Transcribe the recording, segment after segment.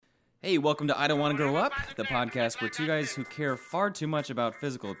Hey, welcome to I Don't Want to Grow Up, the podcast where two guys who care far too much about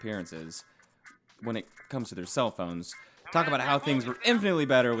physical appearances when it comes to their cell phones talk about how things were infinitely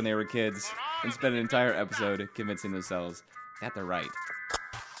better when they were kids and spend an entire episode convincing themselves that they're right.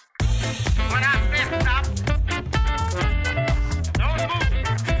 When I say stop, don't move.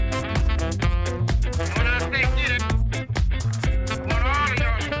 And when I say get it, I want all of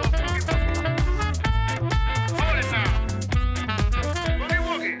y'all to hold it now. Boogie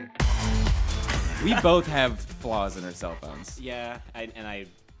woogie. We both have flaws in our cell phones. Yeah, I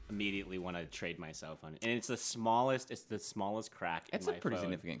immediately want to trade my cell phone, and it's the smallest crack It's in a my pretty phone.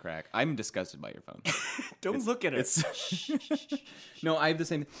 significant crack. I'm disgusted by your phone. Don't look at it. No, I have the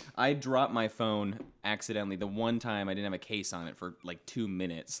same. I dropped my phone accidentally the one time I didn't have a case on it for like 2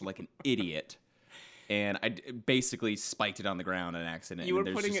 minutes, like an idiot, and I basically spiked it on the ground on accident. You were and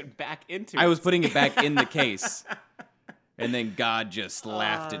there's putting just- it back into. I was putting it back in the case, and then God just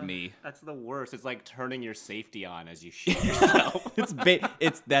laughed at me. That's the worst. It's like turning your safety on as you shoot yourself. That's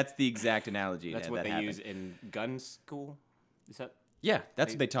the exact analogy. That's that what they happened. use in gun school. Is that Yeah,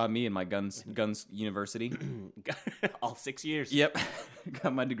 that's what they taught me in my guns university. all 6 years? Yep,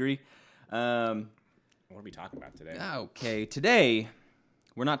 got my degree. What are we talking about today? Okay, today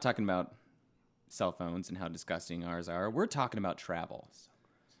we're not talking about cell phones and how disgusting ours are. We're talking about travel.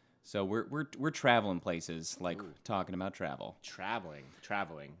 So we're traveling places, like talking about travel. Traveling,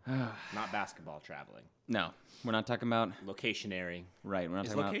 not basketball traveling. No, we're not talking about Locationary. right. We're not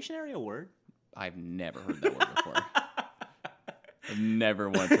Is talking about. locationary a word? I've never heard that word before. I've never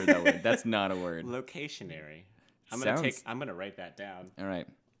once heard that word. That's not a word. Locationary. I'm gonna write that down. All right.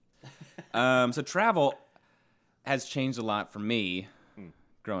 So travel has changed a lot for me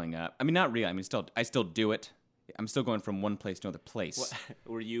growing up. I mean, not really. I mean, I still do it. I'm still going from one place to another place.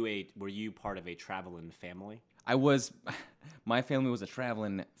 Were you part of a traveling family? I was. My family was a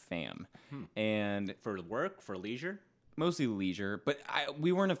traveling fam, and For work, for leisure? mostly leisure. But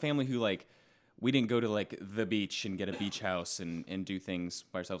we weren't a family who we didn't go to like the beach and get a beach house and do things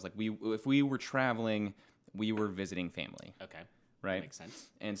by ourselves. Like if we were traveling, we were visiting family. Okay. Right? Makes sense.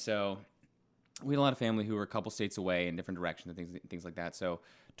 And so we had a lot of family who were a couple states away in different directions and things like that. So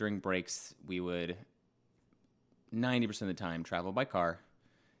during breaks, we would 90% of the time travel by car,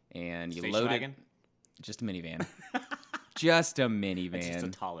 and you Station load wagon? it. Just a minivan. Just a minivan. It's just a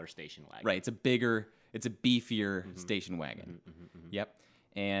taller station wagon. Right. It's a beefier station wagon. Yep.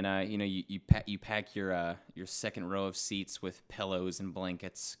 And you pack your second row of seats with pillows and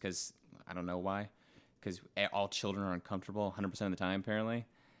blankets because I don't know why, because all children are uncomfortable 100% of the time apparently.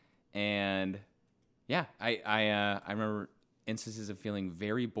 And yeah, I remember instances of feeling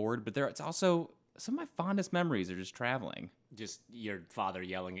very bored, but it's also some of my fondest memories are just traveling. Just your father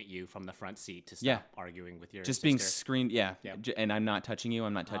yelling at you from the front seat to stop Yeah. arguing with your Just sister. being screened, yeah. Yep. And I'm not touching you.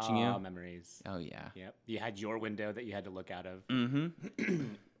 I'm not touching you. Memories. Oh yeah. Yep. You had your window that you had to look out of. Mm-hmm.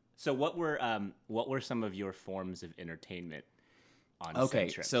 So what were some of your forms of entertainment on Okay,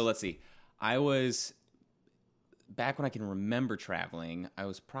 said trips? so let's see. I was back when I can remember traveling. I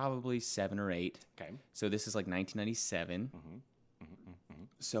was probably 7 or 8. Okay. So this is like 1997.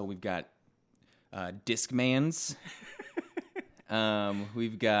 So we've got Discmans.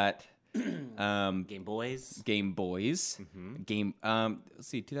 We've got Game Boys. Game Boys. Let's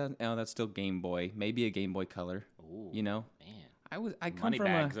see, 2000. Oh, that's still Game Boy. Maybe a Game Boy Color. Ooh, You know, man. I come Money from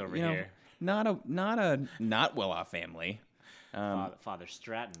bags a over you know, here. not well off family. Father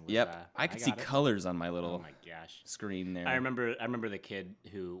Stratton. Was, Yep, I could see got it. colors on my Oh little my gosh. screen there. I remember the kid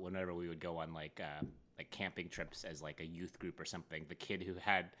who, whenever we would go on like camping trips as like a youth group or something, the kid who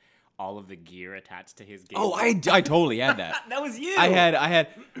had all of the gear attached to his game. Oh, I totally had that. that was you. I had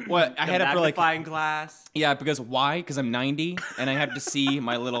what I the had it for like magnifying glass. yeah, because why? Because I'm 90 and I have to see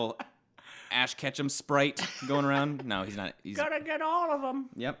my little Ash Ketchum sprite going around. No, he's not. He's Gotta get all of them.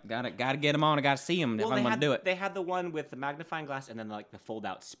 yep. Gotta get him on. I gotta see him if I'm gonna do it. They had the one with the magnifying glass and then like the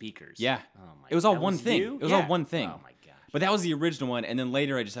fold-out speakers. Yeah, Oh my. it was all that one thing. you? It was Yeah. all one thing. Oh my gosh. But that was the original one, and then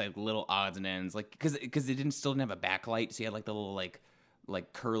later I just had little odds and ends, like because it still didn't have a backlight, so you had like the little like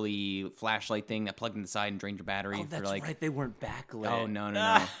curly flashlight thing that plugged in the side and drained your battery Oh, for that's like. right. They weren't backlit. Oh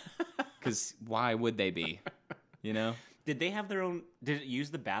no. Because why would they be? You know. Did they have their own? Did it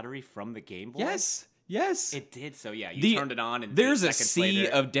use the battery from the Game Boy? Yes. It did. So yeah, you turned it on, and there's 8 a seconds sea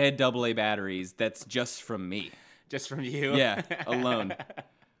later, of dead AA batteries that's just from me. just from you. Yeah, alone.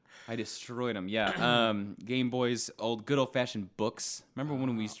 I destroyed them. Yeah. Game Boys, good old fashioned books. Remember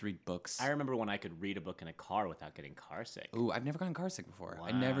when we used to read books? I remember when I could read a book in a car without getting car sick. Ooh, I've never gotten car sick before.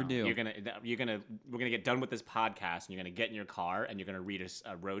 I never Wow. do. We're gonna get done with this podcast, and you're gonna get in your car, and you're gonna read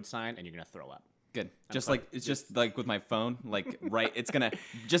a road sign, and you're gonna throw up. Good. Just like it's just like with my phone, like right. It's gonna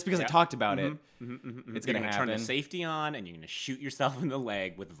just because I talked about it, it's You're gonna turn happen. the safety on, and you're gonna shoot yourself in the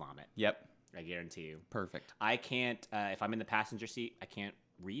leg with vomit. Yep. I guarantee you. Perfect. I can't. If I'm in the passenger seat, I can't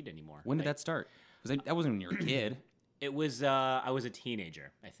read anymore. When did that start? Because that wasn't when you were a kid. It was. I was a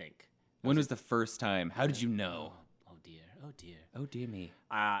teenager, I think. When was the first time? How did you know? Oh dear. Oh dear. Oh dear me.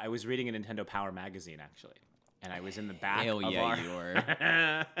 I was reading a Nintendo Power magazine actually, and I was in the back Hell of yeah, our you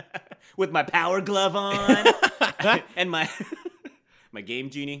were. with my power glove on and my Game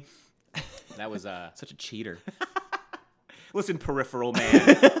Genie. That was Such a cheater. listen, peripheral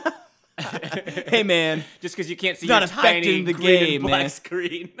man. Hey man, Just because you can't see not your tiny affecting the green and game, black man.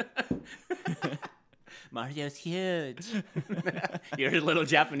 screen. Mario's huge. You're a little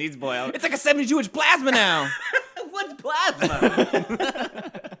Japanese boy. it's like a 72-inch plasma now. What's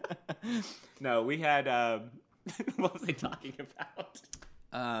plasma? No, we had. What was I talking about?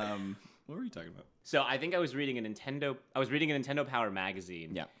 What were you talking about? So I think I was reading a Nintendo Power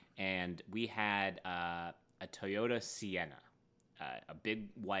magazine. Yeah. And we had a Toyota Sienna, a big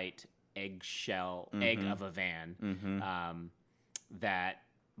white eggshell egg of a van. That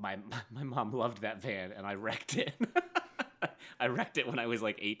my mom loved that van, and I wrecked it. I wrecked it when I was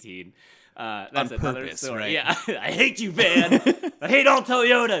like 18. That's On another purpose, story. right? Yeah, I hate you, van. I hate all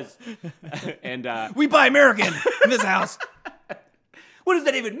Toyotas. And We buy American in this house. what does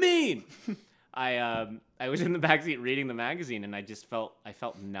that even mean? I was in the backseat reading the magazine, and I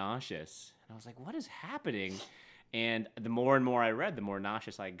felt nauseous, and I was like, what is happening? And the more and more I read, the more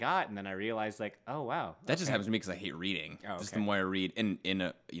nauseous I got, and then I realized, like, oh wow, That just happens to me because I hate reading. Oh, Just okay. the more I read in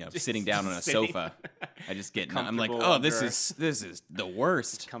a sitting down on a sitting. sofa, I just get. I'm like, Comfortable oh, this under- is the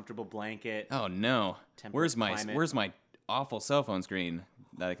worst. comfortable blanket. Oh no, Temperate climate. where's my awful cell phone screen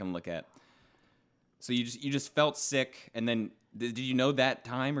that I can look at? So you just felt sick, and then did you know that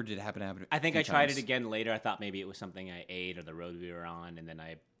time, or did it happen? I think a I few tried times? it again later. I thought maybe it was something I ate or the road we were on, and then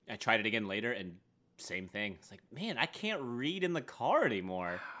I tried it again later, and same thing. It's like, man, I can't read in the car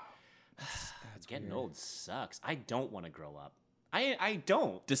anymore. That's Getting weird. old sucks. I don't want to grow up. I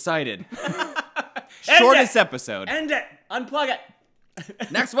don't. Decided. End Shortest it! episode. End it. Unplug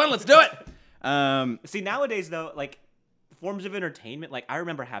it. Next one, let's do it. See, nowadays though, like forms of entertainment, like I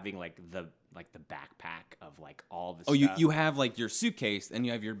remember having like the backpack of like all the Oh, stuff. you have like your suitcase, and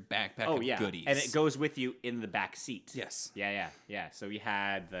you have your backpack Oh of yeah, goodies, and it goes with you in the back seat. Yes. Yeah. So we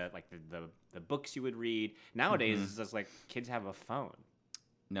had the books you would read. Nowadays, it's just like kids have a phone.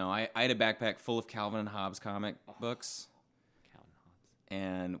 No, I had a backpack full of Calvin and Hobbes comic books, Calvin Hobbes.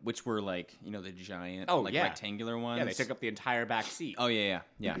 and which were like the giant, Oh, like yeah. rectangular ones. Yeah, they took up the entire back seat. Oh yeah.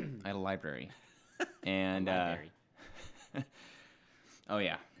 I had a library, and Library. oh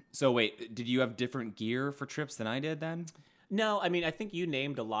yeah. So wait, did you have different gear for trips than I did then? No, I mean I think you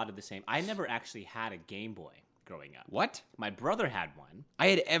named a lot of the same. I never actually had a Game Boy growing up. What? My brother had one. I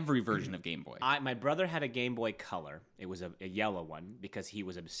had every version of Game Boy. My brother had a Game Boy Color. It was a yellow one because he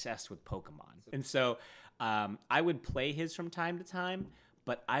was obsessed with Pokemon. And so I would play his from time to time,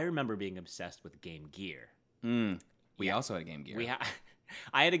 but I remember being obsessed with Game Gear. We also had a Game Gear.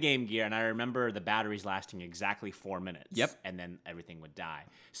 I had a Game Gear, and I remember the batteries lasting exactly 4 minutes. Yep. And then everything would die.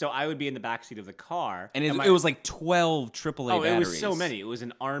 So I would be in the backseat of the car. and it was like 12 AAA oh, batteries. it was so many. It was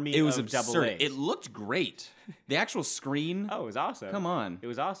an army It was of absurd. AA. It looked great. The actual screen. Oh, it was awesome. Come on. It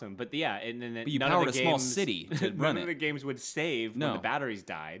was awesome. But yeah, and then you none powered of the a small games- city to none run of it. the games would save No. when the batteries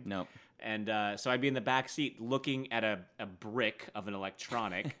died. No. And so I'd be in the back seat looking at a brick of an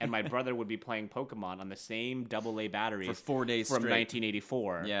electronic, and my brother would be playing Pokemon on the same AA batteries For 4 days from straight.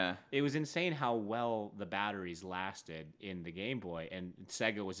 1984. Yeah. It was insane how well the batteries lasted in the Game Boy, and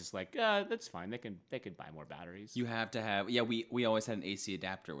Sega was just like, that's fine. They could buy more batteries. You have to have. Yeah, we always had an AC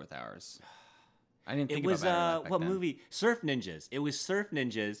adapter with ours. I didn't It think was about battery life back what then. movie? Surf Ninjas. It was Surf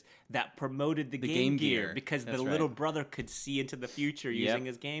Ninjas that promoted the Game Game Gear Gear. because the That's little right. brother could see into the future Yep. using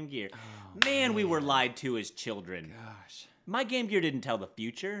his Game Gear. Man, we were lied to as children. Gosh. My Game Gear didn't tell the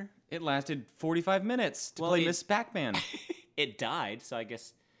future. It lasted 45 minutes to Well, play it- Miss Pac-Man. It died, so I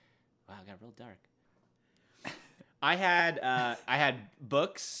guess. Wow, it got real dark. I had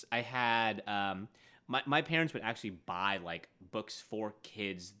books. I had my parents would actually buy like books for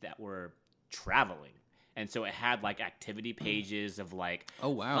kids that were traveling. And so it had like activity pages of like, Oh,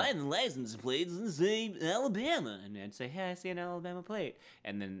 wow. find license plates and say Alabama, and I'd say, hey, I see an Alabama plate,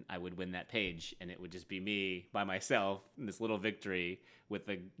 and then I would win that page, and it would just be me by myself in this little victory with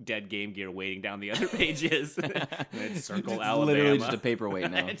a dead Game Gear waiting down the other pages. And I'd circle It's Alabama. literally just a paperweight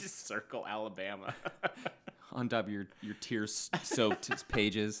now. I'd just circle Alabama. On top of your tear-soaked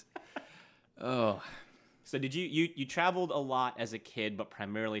pages. Oh. So did you traveled a lot as a kid, but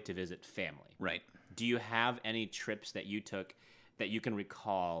primarily to visit family? Right. Do you have any trips that you took that you can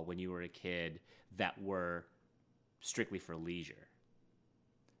recall when you were a kid that were strictly for leisure?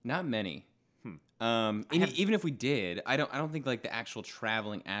 Not many. Even if we did, I don't think like the actual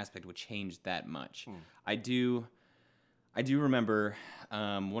traveling aspect would change that much. I do remember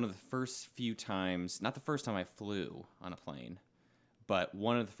one of the first few times, not the first time I flew on a plane, but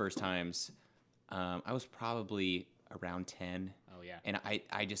one of the first times I was probably around 10. Oh yeah. And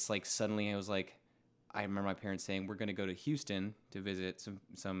I just like suddenly I was like, I remember my parents saying we're gonna go to Houston to visit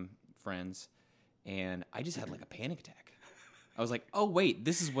some friends, and I just had like a panic attack. I was like, oh wait,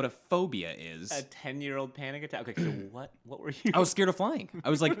 this is what a phobia is. A 10-year-old panic attack. Okay, so what were you? I was scared of flying. I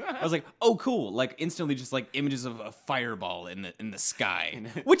was like, oh cool, like instantly just like images of a fireball in the sky,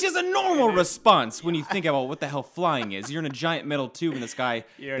 which is a normal response when you think about what the hell flying is. You're in a giant metal tube in the sky.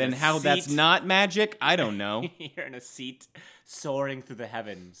 Then how that's not magic, I don't know. You're in a seat soaring through the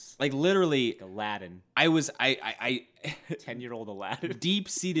heavens. Like literally, like Aladdin. I 10-year-old Aladdin.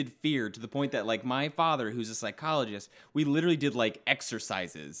 Deep-seated fear to the point that like my father, who's a psychologist, we literally did like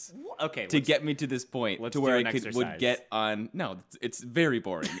exercises to get me to this point to where I would get on. No, it's very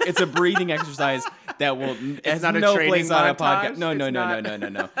boring. It's a breathing exercise that will. It's not no a place training on a montage? podcast.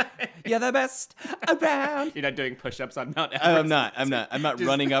 No. You're the best around. You're not doing push-ups on Mount Everest. I'm not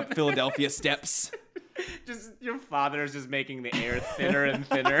running up Philadelphia steps. Just your father is just making the air thinner and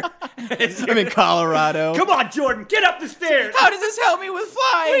thinner. I'm in Colorado. Come on, Jordan, get up the stairs. How does this help me with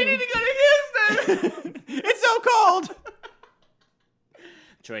flying? We need to go to Houston. It's so cold.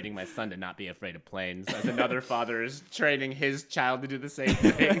 Training my son to not be afraid of planes, as another father is training his child to do the same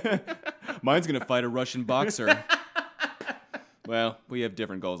thing. Mine's gonna fight a Russian boxer. Well, we have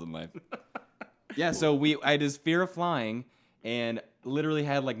different goals in life. Yeah, so I had this fear of flying, and literally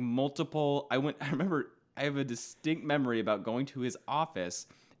had like multiple. I remember I have a distinct memory about going to his office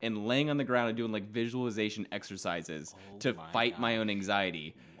and laying on the ground and doing like visualization exercises to fight my own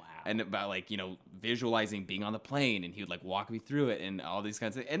anxiety. Wow. And about like, visualizing being on the plane, and he would like walk me through it and all these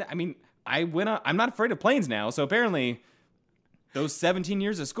kinds of. And I mean, I'm not afraid of planes now. So apparently, those 17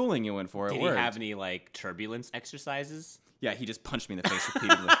 years of schooling you went for it Did worked. he have any like turbulence exercises? Yeah, he just punched me in the face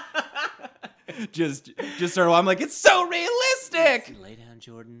repeatedly. just so I'm like, it's so realistic. Lay down,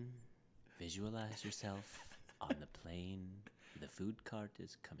 Jordan. Visualize yourself on the plane. The food cart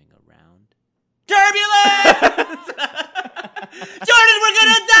is coming around. Turbulence! Jordan, we're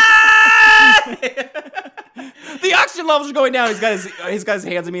gonna die! The oxygen levels are going down. He's got his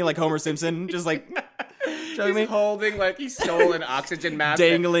hands on me like Homer Simpson, just like showing me, holding like he stole an oxygen mask,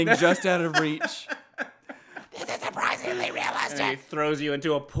 dangling just out of reach. This is surprisingly realistic. And he throws you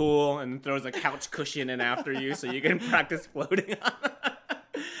into a pool and throws a couch cushion in after you so you can practice floating on it.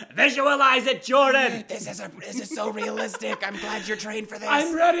 Visualize it, Jordan! This is so realistic. I'm glad you're trained for this.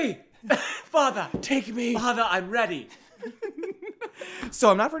 I'm ready! Father! Take me. Father, I'm ready! So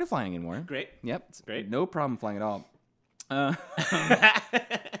I'm not afraid of flying anymore. Great. Yep. It's great. No problem flying at all. I'm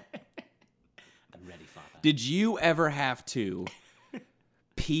ready, Father. Did you ever have to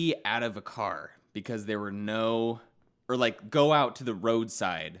pee out of a car because there were or like go out to the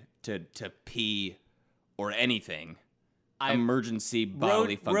roadside to pee or anything? Emergency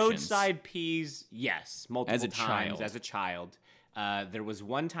bodily functions. Roadside peas, yes, multiple as a times child. As a child. There was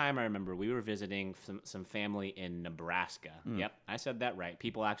one time I remember we were visiting some family in Nebraska. Yep, I said that right.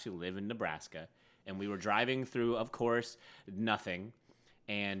 People actually live in Nebraska. And we were driving through, of course, nothing.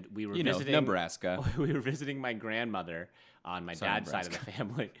 And we were visiting Nebraska. We were visiting my grandmother on my dad's side of the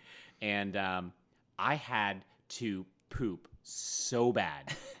family. And I had to poop so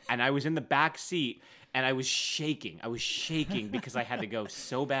bad. And I was in the back seat. And I was shaking. Because I had to go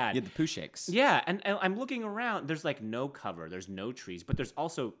so bad. You had the poo shakes. Yeah, and I'm looking around. There's like no cover. There's no trees. But there's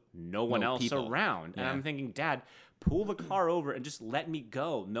also no one else people around. Yeah. And I'm thinking, Dad, pull the car over and just let me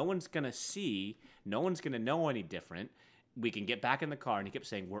go. No one's going to see. No one's going to know any different. We can get back in the car. And he kept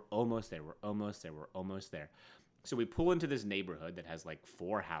saying, we're almost there. We're almost there. We're almost there. So we pull into this neighborhood that has like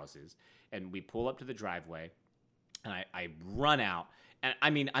 4 houses. And we pull up to the driveway. And I run out. And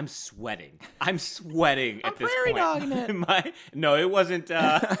I mean, I'm sweating at this point. Prairie dogging it. No, it wasn't.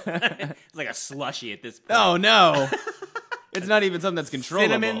 It's like a slushy at this point. Oh no! It's not even something that's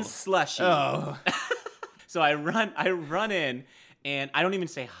controllable. Cinnamon slushy. Oh. So I run in, and I don't even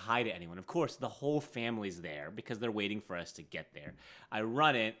say hi to anyone. Of course, the whole family's there because they're waiting for us to get there. I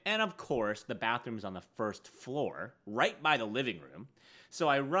run in, and of course, the bathroom's on the first floor, right by the living room. So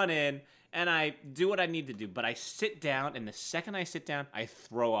I run in. And I do what I need to do, but I sit down, and the second I sit down, I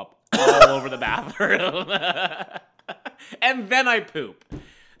throw up all over the bathroom. And then I poop.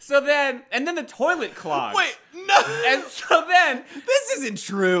 And then the toilet clogs. Wait, no. And so then, This isn't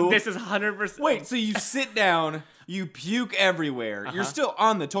true. this is 100%. Wait, so you sit down, you puke everywhere. You're still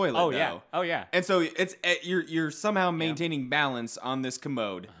on the toilet. Oh, though. yeah. Oh, yeah. And so it's you're somehow maintaining balance on this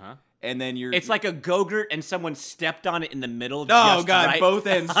commode. And then you're It's like a Go-Gurt and someone stepped on it in the middle. Oh, just God, right both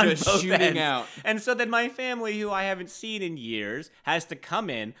ends on just both shooting ends. out. And so then my family, who I haven't seen in years, has to come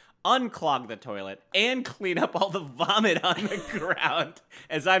in, unclog the toilet, and clean up all the vomit on the ground.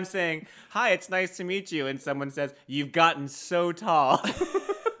 As I'm saying, "Hi, it's nice to meet you," and someone says, "You've gotten so tall."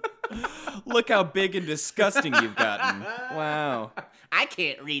 look how big and disgusting you've gotten. Wow. I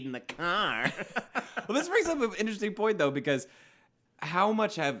can't read in the car. Well, this brings up an interesting point though, because how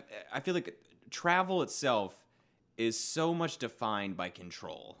much I feel like travel itself is so much defined by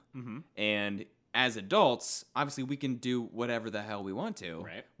control. And as adults, obviously we can do whatever the hell we want to.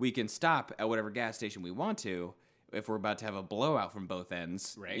 Right. We can stop at whatever gas station we want to. If we're about to have a blowout from both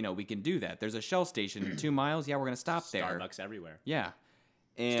ends, Right. you know, we can do that. There's a Shell station 2 miles. Yeah, we're going to stop there. Starbucks everywhere. Yeah.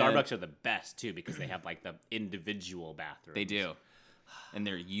 And Starbucks are the best too because they have like the individual bathrooms. They do. And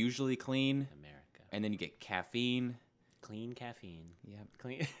they're usually clean. America. And then you get caffeine. Clean caffeine. Yeah.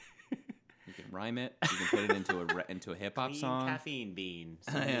 Clean. You can rhyme it. You can put it into a hip hop Clean song. caffeine bean.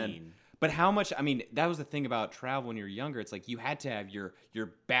 And- Bean. But how much? I mean, that was the thing about travel when you're younger. It's like you had to have your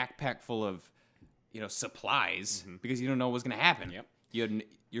backpack full of, supplies because you don't know what's going to happen. Yep.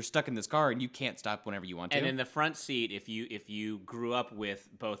 You're stuck in this car and you can't stop whenever you want to. And in the front seat, if you grew up with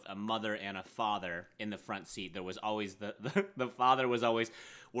both a mother and a father in the front seat, there was always the father was always,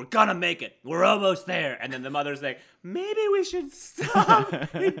 "We're gonna make it. We're almost there." And then the mother's like, "Maybe we should stop.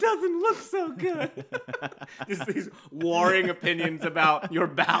 It doesn't look so good." Just these warring opinions about your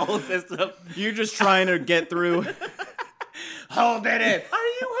bowel system. You're just trying to get through. Hold it in. Are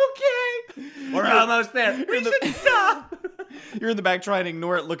you okay? We're almost there. We should stop. You're in the back trying to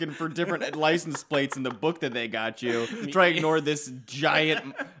ignore it, looking for different license plates in the book that they got you. Try to ignore this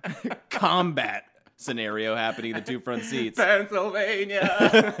giant combat scenario happening in the 2 front seats. Pennsylvania.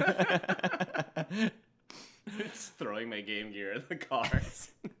 Just throwing my Game Gear in the cars.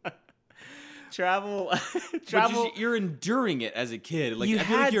 Travel. But you're enduring it as a kid. Like You I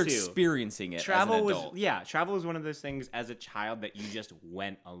feel like had you're to. experiencing it Travel as an was adult. travel was one of those things as a child that you just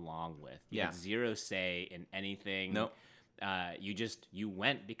went along with. You had Yeah. zero say in anything. Nope. You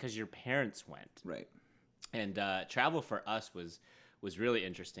went because your parents went. Right. And travel for us was really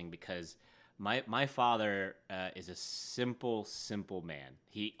interesting because my father is a simple man.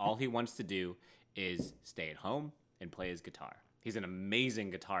 All he wants to do is stay at home and play his guitar. He's an amazing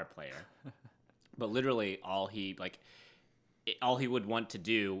guitar player, but literally all he would want to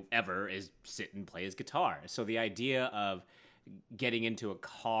do ever is sit and play his guitar. So the idea of getting into a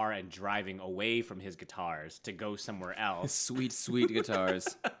car and driving away from his guitars to go somewhere else. Sweet, sweet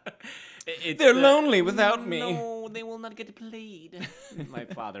guitars. It's They're lonely without me. No, they will not get played. My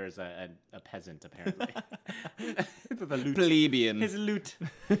father is a peasant, apparently. With a lute. Plebeian. His lute.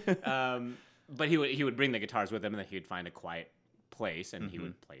 But he would bring the guitars with him, and then he would find a quiet place, and he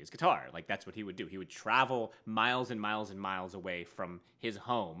would play his guitar. Like, that's what he would do. He would travel miles and miles and miles away from his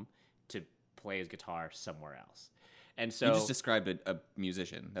home to play his guitar somewhere else. And so You just described a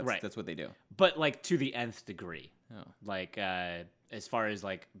musician. That's, Right. That's what they do. but like to the nth degree. Oh. Like as far as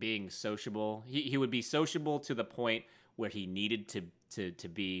like being sociable, he would be sociable to the point where he needed to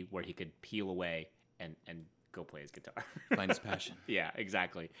be where he could peel away and go play his guitar. Find his passion. Yeah,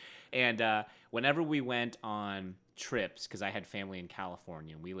 exactly. And whenever we went on trips, because I had family in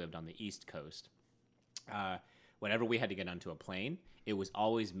California and we lived on the East Coast, whenever we had to get onto a plane, it was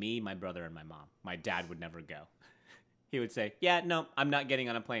always me, my brother, and my mom. My dad would never go. He would say, "Yeah, no, I'm not getting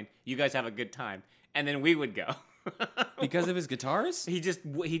on a plane. You guys have a good time." And then we would go. Because of his guitars?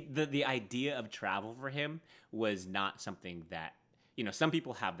 The idea of travel for him was not something that, some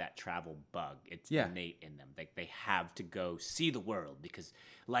people have that travel bug. It's Yeah. innate in them. Like they have to go see the world because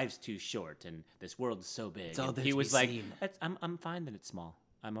life's too short and this world is so big. all And there he to was be like, seen. I'm fine that it's small.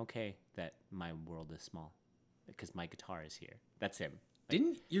 I'm okay that my world is small because my guitar is here. That's him.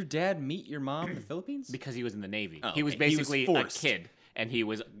 Didn't your dad meet your mom in the Philippines? Because he was in the Navy. Oh, He was okay. He was basically a forced. kid, and he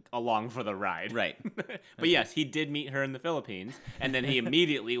was along for the ride. Right. But yes, he did meet her in the Philippines, and then he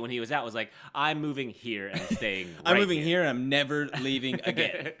immediately, when he was out, was like, "I'm moving here and staying right I'm moving here and I'm never leaving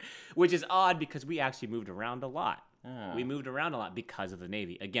again. Which is odd because we actually moved around a lot. Oh. We moved around a lot because of the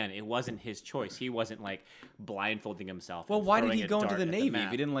Navy. Again, it wasn't his choice. He wasn't like blindfolding himself. Well, and why did throwing he a go into dart the at Navy if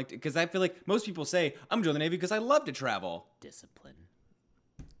map. he didn't like to? Because I feel like most people say, I'm joining the Navy because I love to travel. Discipline.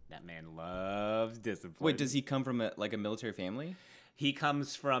 That man loves discipline. Wait, does he come from a military family? He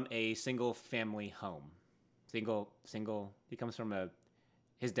comes from a single family home. Single. He comes from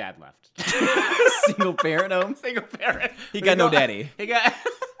His dad left. Single parent home. Single parent. He got no daddy. He got.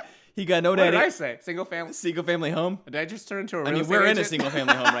 He got no What daddy. did I say? Single family. Single family home. Did I just turn into a real I mean, estate we're in a agent? single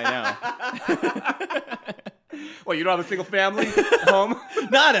family home right now. Well, you don't have a single family home?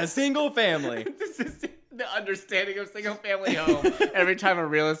 Not a single family. This is the understanding of single family home. Every time a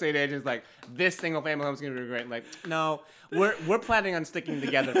real estate agent is like, this single family home is going to be great. Like, no, we're planning on sticking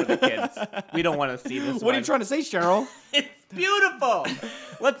together for the kids. We don't want to see this What are you trying to say, Cheryl? It's beautiful.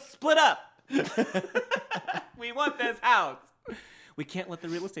 Let's split up. We want this house. We can't let the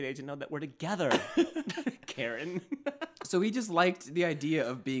real estate agent know that we're together. Karen. So he just liked the idea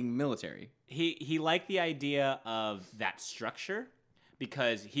of being military. He liked the idea of that structure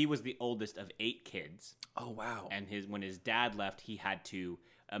because he was the oldest of 8 kids. Oh, wow. And when his dad left, he had to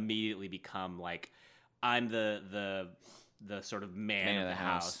immediately become like, I'm the sort of man of the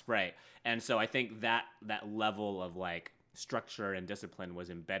house. Right. And so I think that level of like structure and discipline was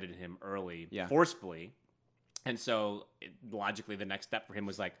embedded in him early, forcefully. And so logically the next step for him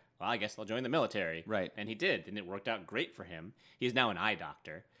was like, well, I guess I'll join the military. Right. And he did, and it worked out great for him. He's now an eye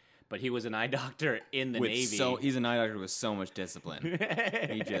doctor, but he was an eye doctor in the Navy. So he's an eye doctor with so much discipline.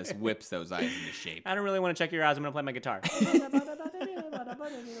 He just whips those eyes into shape. I don't really want to check your eyes. I'm going to play my guitar.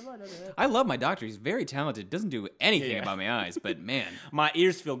 I love my doctor. He's very talented. Doesn't do anything about my eyes, but man, My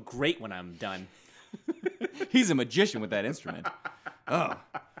ears feel great when I'm done. he's a magician with that instrument. Oh.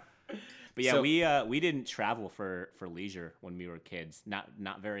 But yeah, So- we didn't travel for leisure when we were kids. Not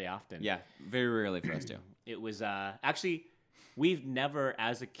very often. Yeah, very rarely for us too. It was actually we've never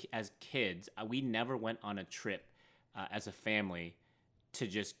as kids we never went on a trip as a family to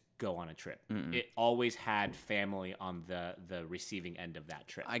just go on a trip. It always had family on the receiving end of that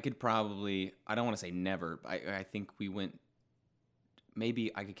trip. I could probably, I don't want to say never, but I think we went,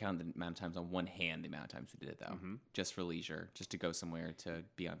 maybe I could count the amount of times on one hand the amount of times we did it though, just for leisure, just to go somewhere to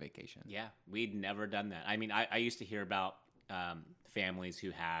be on vacation. Yeah, we'd never done that. I mean, I used to hear about families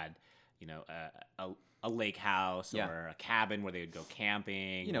who had, you know, a lake house or a cabin where they would go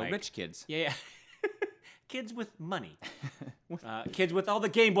camping. You know, like, rich kids. Yeah. Kids with money. Kids with all the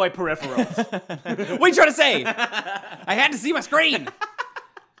Game Boy peripherals. What are you trying to say? I had to see my screen.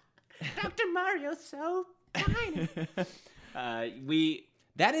 Dr. Mario's so tiny.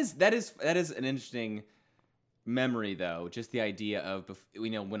 That is an interesting memory though. Just the idea of, you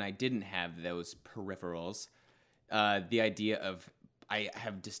know, when I didn't have those peripherals, the idea of, I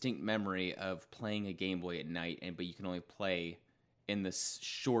have distinct memory of playing a Game Boy at night, but you can only play in the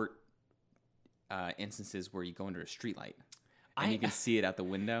short instances where you go under a streetlight and you can see it out the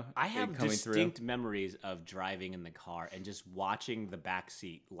window. I have coming distinct through. memories of driving in the car and just watching the back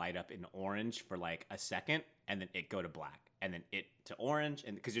seat light up in orange for like a second and then it go to black and then it to orange,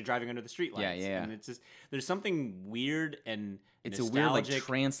 and because you're driving under the street lights. Yeah. And it's just, there's something weird and It's a weird, like, nostalgic.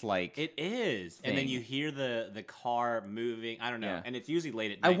 trance-like. It is. And then thing. you hear the car moving. I don't know. Yeah. And it's usually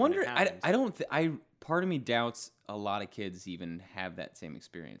late at I night. when wonder. it happens. I don't. Part of me doubts a lot of kids even have that same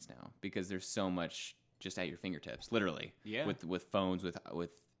experience now because there's so much just at your fingertips, literally. Yeah. With phones, with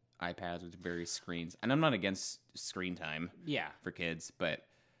iPads, with various screens. And I'm not against screen time. Yeah. For kids, but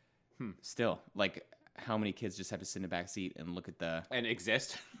still, like, how many kids just have to sit in the back seat and look at And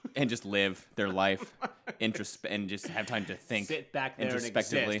exist. and just live their life, and just have time to think, Sit back there and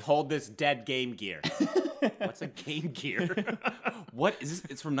introspectively. exist. Hold this dead Game Gear. What's a Game Gear? What is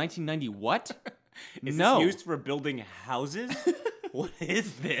this? It's from 1990. What? Is No. this used for building houses? What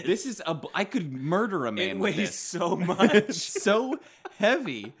is this? This is I could murder a man It with weighs this. so much. So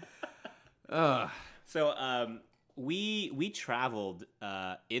heavy. Ugh. So we traveled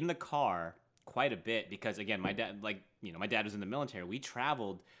in the car quite a bit because, again, my dad, my dad was in the military. We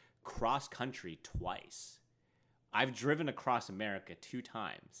traveled cross country twice. I've driven across America 2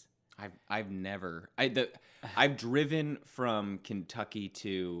 times. I've never I've driven from Kentucky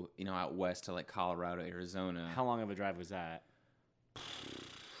to, you know, out west to like Colorado, Arizona. How long of a drive was that?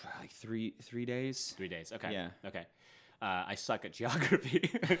 Like 3 days. 3 days. Okay. Yeah. Okay. I suck at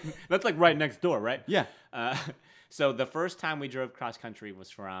geography. That's like right next door, right? Yeah. So the first time we drove cross country was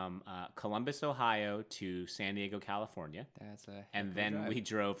from Columbus, Ohio to San Diego, California. That's a And then we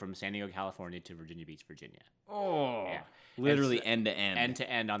drove from San Diego, California to Virginia Beach, Virginia. oh, Yeah. literally And so- end to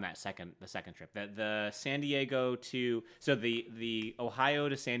end. on that second trip. The San Diego to the Ohio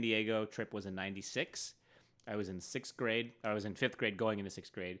to San Diego trip was in '96. I was in 6th grade. I was in 5th grade going into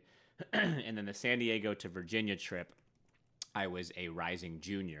 6th grade. And then the San Diego to Virginia trip, I was a rising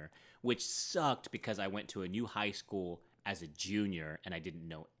junior, which sucked because I went to a new high school as a junior and I didn't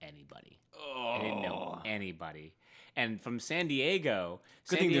know anybody. I didn't know anybody. And from San Diego,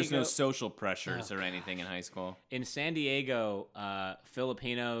 Good San thing there's no Diego- social pressures or anything in high school. in San Diego,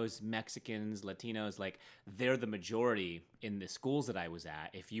 Filipinos, Mexicans, Latinos, like they're the majority in the schools that I was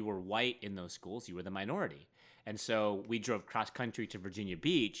at. If you were white in those schools, you were the minority. And so we drove cross country to Virginia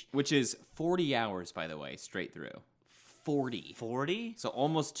Beach. Which is 40 hours, by the way, straight through. 40. 40 So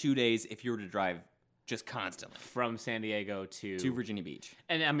almost 2 days if you were to drive just constantly from San Diego to Virginia Beach.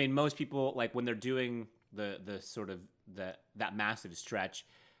 And I mean, most people, like when they're doing the sort of that massive stretch,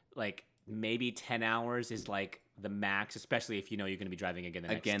 like maybe 10 hours is like the max, especially if you know you're going to be driving again the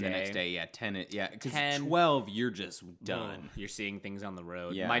next day. The next day, yeah, 10, yeah, 'cause 10, 12, you're just done. You're seeing things on the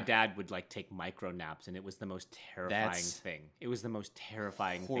road. Yeah. My dad would like take micro naps, and it was the most terrifying That's thing. It was the most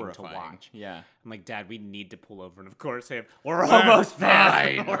terrifying Horrifying. thing to watch. Yeah. I'm like, Dad, we need to pull over, and of course, we're almost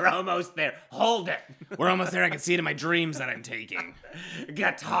there. We're almost there. Hold it. We're almost there. I can see it in my dreams that I'm taking.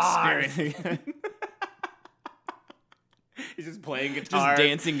 Guitar. He's just playing guitar. Just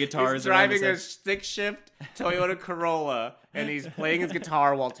dancing guitars He's around driving his a stick shift Toyota Corolla, and he's playing his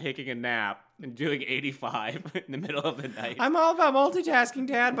guitar while taking a nap and doing 85 in the middle of the night. I'm all about multitasking,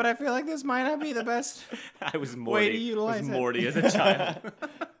 Dad, but I feel like this might not be the best. I was Morty. Way to utilize it. Morty as a child.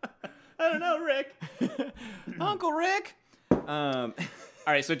 I don't know, Rick. Uncle Rick. All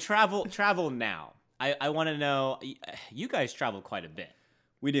right, so travel now. I want to know. You guys travel quite a bit.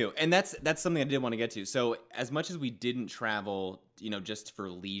 We do, and that's something I did want to get to. So, as much as we didn't travel, just for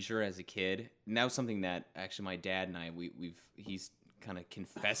leisure as a kid, and that was something that actually my dad and I he's kind of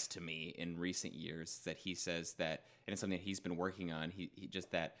confessed to me in recent years that he says that, and it's something that he's been working on. He just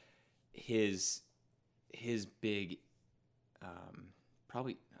that his big,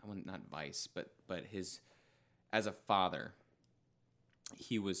 probably not vice, but his as a father,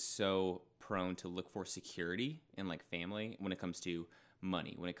 he was so prone to look for security in like family when it comes to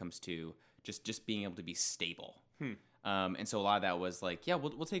money, when it comes to just being able to be stable. And so a lot of that was like, yeah,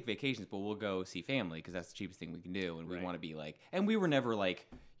 we'll take vacations, but we'll go see family because that's the cheapest thing we can do. And we want to be like, and we were never like,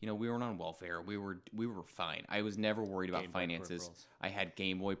 we weren't on welfare. We were fine. I was never worried about Game Boy finances. peripherals. I had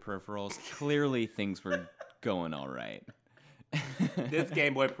Game Boy peripherals. Clearly things were going all right. This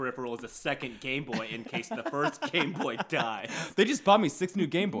Game Boy peripheral is a second Game Boy in case the first Game Boy dies. They just bought me 6 new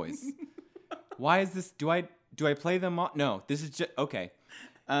Game Boys. Why is this? Do I play them all? No, this is just okay.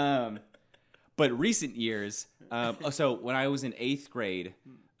 But recent years, so when I was in 8th grade,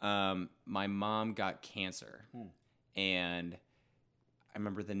 my mom got cancer, and I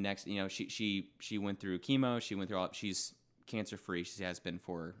remember the next, she went through chemo. She went through all. She's cancer free. She has been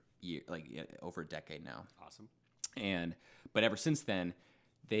for over a decade now. Awesome. But ever since then,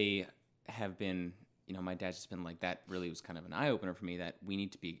 they have been. My dad's just been like, that really was kind of an eye-opener for me that we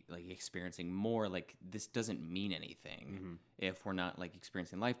need to be like experiencing more. Like, this doesn't mean anything if we're not like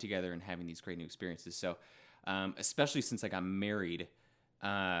experiencing life together and having these great new experiences. So especially since I got married,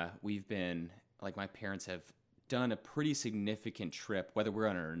 we've been like, my parents have done a pretty significant trip, whether we're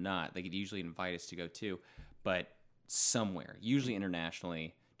on it or not. They could usually invite us to go too, but somewhere, usually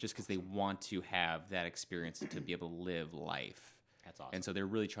internationally, just because they want to have that experience to be able to live life. That's awesome. And so they're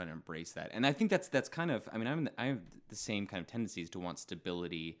really trying to embrace that. And I think that's kind of, I have the same kind of tendencies to want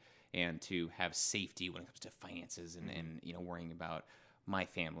stability and to have safety when it comes to finances and worrying about my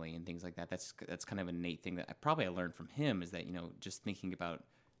family and things like that. That's kind of an innate thing that I learned from him, is that, just thinking about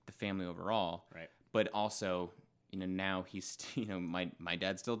the family overall. Right. But also, now he's, my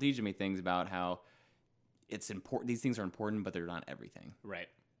dad's still teaching me things about how it's important. These things are important, but they're not everything. Right.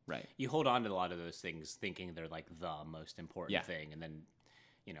 Right. You hold on to a lot of those things thinking they're like the most important thing, and then,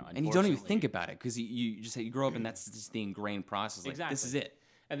 and you don't even think about it because you just you grow up and that's just the ingrained process. Like, Exactly. This is it.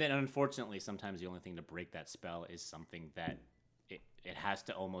 And then, unfortunately, sometimes the only thing to break that spell is something that it has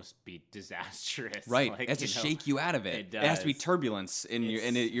to almost be disastrous. Right. Like, it has to shake you out of it. It It has to be does. turbulence in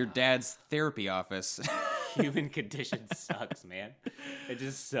your dad's therapy office. Human condition sucks, man. It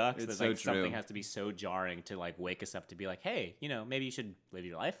just sucks It's that like so true. something has to be so jarring to like wake us up to be like, hey, maybe you should live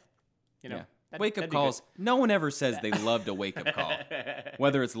your life. Yeah. That'd- Wake up that'd be calls. No one ever says they loved a wake up call.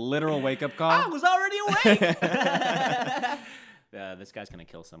 Whether it's literal wake up call. I was already awake. This guy's gonna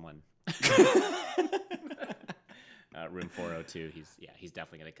kill someone. Room 402. He's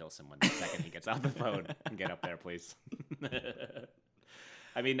definitely gonna kill someone the second he gets off the phone. Get up there, please.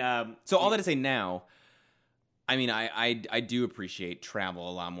 I mean, So all that to say now, I do appreciate travel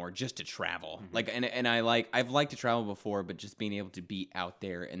a lot more, just to travel. Like, and I've liked to travel before, but just being able to be out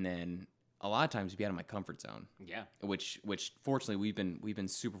there and then a lot of times be out of my comfort zone. yeah, Which fortunately we've been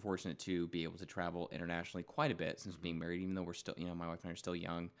super fortunate to be able to travel internationally quite a bit since being married, even though we're still, my wife and I are still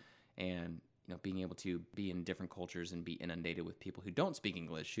young, and being able to be in different cultures and be inundated with people who don't speak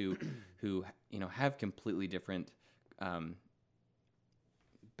English, who have completely different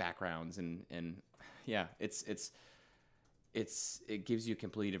backgrounds and yeah, it gives you a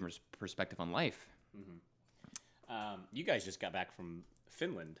completely different perspective on life. You guys just got back from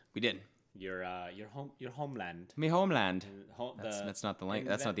Finland. We did. Your homeland. Me homeland. The That's not the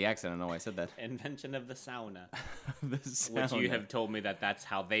that's not the accent. I don't know why I said that. invention of the sauna. The Which you sauna. have told me that's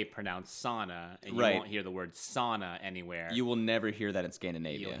how they pronounce sauna, and you Right. won't hear the word sauna anywhere. You will never hear that in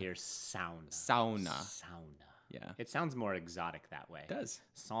Scandinavia. You'll hear sauna. Sauna. Sauna. Yeah. It sounds more exotic that way. It does.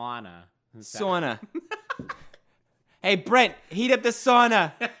 Sauna. Sauna. Hey, Brent, heat up the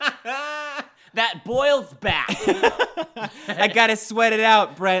sauna. That boils back. I gotta sweat it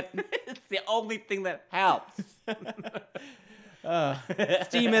out, Brent. It's the only thing that helps.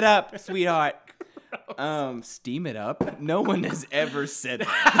 Steam it up, sweetheart. Steam it up? No one has ever said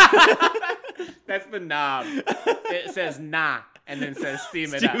that. That's the knob. It says nah, and then says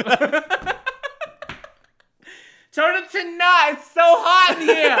steam it up. Turn it to nah. It's so hot in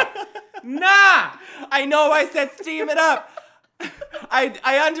here. Nah. I know I said steam it up.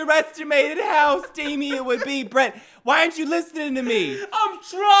 I underestimated how steamy it would be, Brent. Why aren't you listening to me? I'm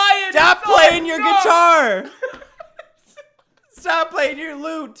trying. Stop It's all playing your gone. guitar. Stop playing your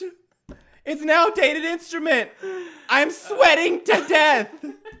lute. It's an outdated instrument. I'm sweating to death.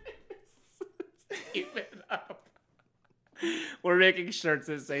 Steam it up. We're making shirts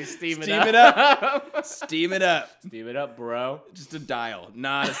that say steam it Steam up. it up. Steam it up. Steam it up, bro. Just a dial,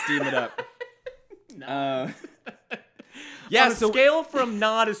 not a steam it up. Yeah, Yeah, on a so scale from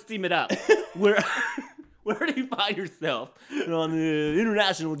nah to steam it up, where do you find yourself on the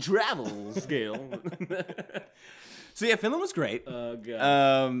international travel scale? yeah, Finland was great. Oh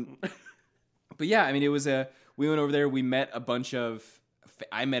god. But yeah, I mean, it was we went over there. We met a bunch of.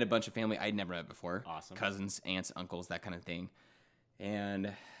 I met a bunch of family I'd never met before. Awesome. Cousins, aunts, uncles, that kind of thing.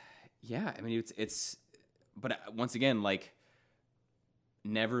 And yeah, I mean, it's. But once again, like,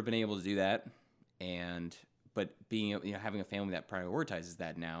 never been able to do that, but being having a family that prioritizes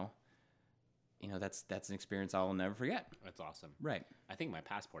that now, that's an experience I'll never forget. That's awesome. Right. I think my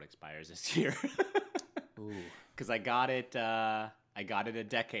passport expires this year. Ooh. Because I got it a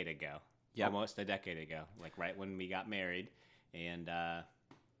decade ago. Yep. Almost a decade ago. Like right when we got married. And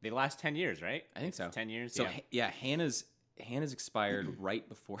they last 10 years, right? I think so. 10 years? So yeah. Hannah's expired right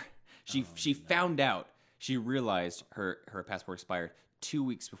before she found out. She realized her passport expired 2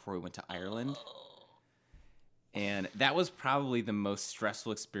 weeks before we went to Ireland. And that was probably the most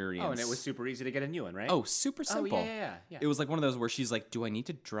stressful experience. Oh, and it was super easy to get a new one, right? Oh, super simple. yeah. It was like one of those where she's like, "Do I need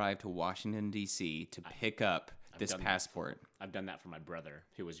to drive to Washington D.C. to pick up this done that. passport?" I've done that for my brother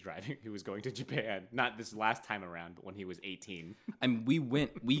who was going to Japan. Not this last time around, but when he was 18. I mean,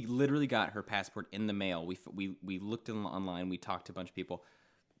 we literally got her passport in the mail. We looked online. We talked to a bunch of people.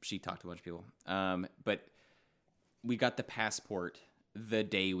 She talked to a bunch of people. But we got the passport the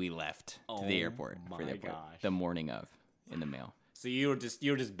day we left to the airport. my For the airport, gosh. the morning of, in the mail. So you were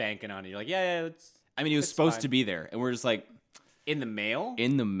just banking on it. You're like, yeah, it's I mean, it was It's supposed fine. to be there, and we're just like in the mail.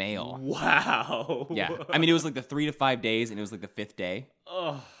 in the mail. Wow. Yeah, I mean, it was like the 3 to 5 days, and it was like the 5th day.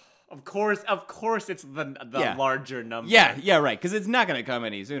 Oh, of course, it's the Yeah. larger number. Yeah, right. Because it's not gonna come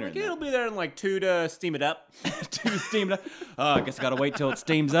any sooner. Like, than it'll be there in like 2 to steam it up. that. To steam up. Oh, I guess I gotta wait till it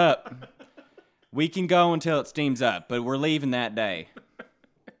steams up. We can go until it steams up, but we're leaving that day.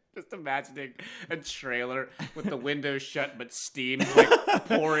 Just imagining a trailer with the windows shut, but steam like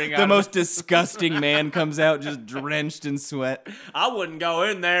pouring out. The of most disgusting man comes out just drenched in sweat. I wouldn't go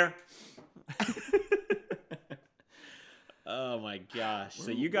in there. Oh my gosh!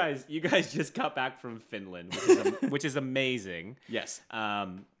 So you guys just got back from Finland, which is amazing. Yes.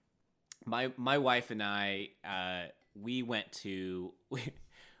 My wife and I we went to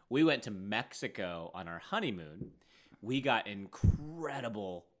Mexico on our honeymoon. We got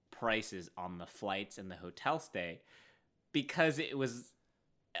incredible prices on the flights and the hotel stay because it was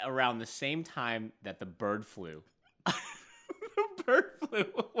around the same time that the bird flu. The bird flu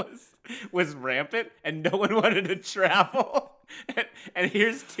was rampant and no one wanted to travel. And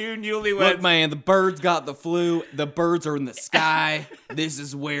here's two newlyweds. Look, man, the birds got the flu. The birds are in the sky. This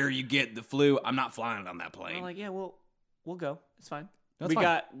is where you get the flu. I'm not flying on that I'm plane. like, yeah, we'll go. It's fine. That's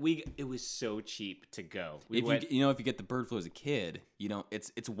fine. It was so cheap to go. If you get the bird flu as a kid,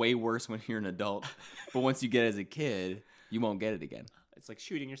 it's way worse when you're an adult. But once you get it as a kid, you won't get it again. It's like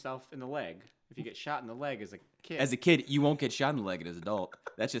shooting yourself in the leg. If you get shot in the leg as a kid, As a kid, you won't get shot in the leg as an adult.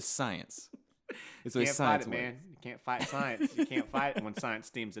 That's just science. It's the you way can't science fight it, works. man. You can't fight science. You can't fight it when science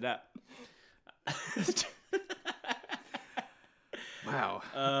steams it up. Wow.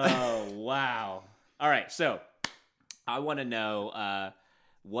 Oh wow! All right, so I want to know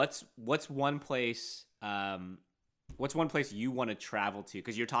what's one place what's one place you want to travel to?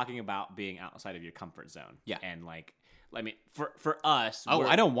 Because you're talking about being outside of your comfort zone. Yeah. And like, I mean, for us. Oh,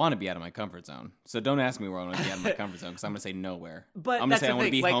 I don't want to be out of my comfort zone. So don't ask me where I want to be out of my comfort zone because I'm gonna say nowhere. But I'm gonna that's say the I want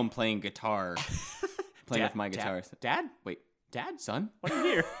to thing, be like- home playing guitar, playing with my guitars. Dad? Wait, Dad? son? What are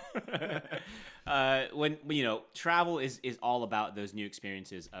you here? When you know, travel is all about those new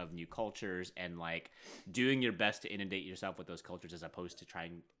experiences of new cultures and like doing your best to inundate yourself with those cultures as opposed to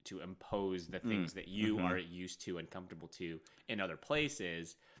trying to impose the things that you are used to and comfortable to in other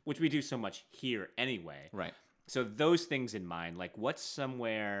places, which we do so much here anyway. Right. So those things in mind, like what's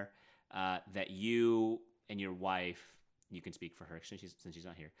somewhere that you and your wife, you can speak for her since she's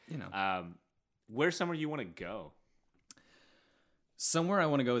not here. You know. Where's somewhere you want to go? Somewhere I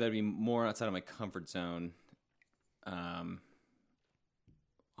want to go that'd be more outside of my comfort zone.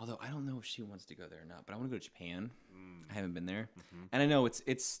 Although I don't know if she wants to go there or not, but I want to go to Japan. I haven't been there, and I know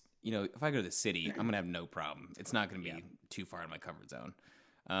it's you know, if I go to the city, I'm gonna have no problem. It's not gonna be too far in my comfort zone,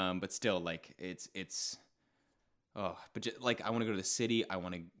 but still, like it's. Oh, but just, like I want to go to the city. I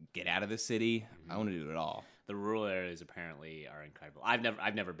want to get out of the city. I want to do it all. The rural areas apparently are incredible.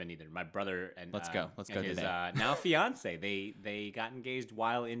 I've never been either. My brother and Let's go and his today. Now fiance, they got engaged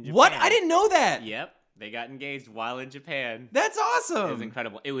while in Japan. What? I didn't know that. Yep, they got engaged while in Japan. That's It was awesome.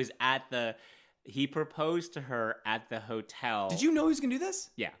 incredible. It was he proposed to her at the hotel. Did you know he was gonna do this?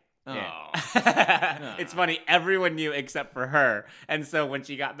 Yeah. Oh. Yeah. It's funny. Everyone knew except for her. And so when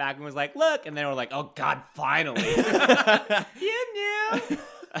she got back and was like, look, and they were like, oh, God, finally. You knew.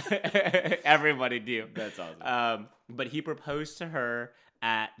 Everybody knew. That's awesome. But he proposed to her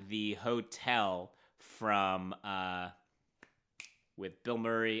at the hotel from with Bill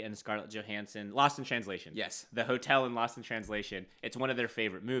Murray and Scarlett Johansson. Lost in Translation. Yes. The hotel in Lost in Translation. It's one of their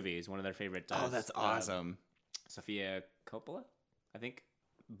favorite movies. One of their favorite. Oh, that's awesome. Sofia Coppola, I think.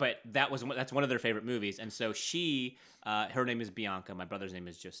 But that's one of their favorite movies. And so she, her name is Bianca. My brother's name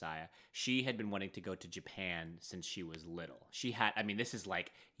is Josiah. She had been wanting to go to Japan since she was little. This is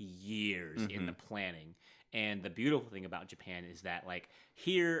like years in the planning. And the beautiful thing about Japan is that like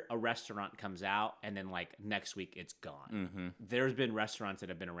here a restaurant comes out and then like next week it's gone. There's been restaurants that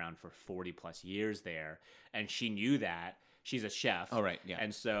have been around for 40 plus years there. And she knew that. She's a chef. Oh, right, yeah.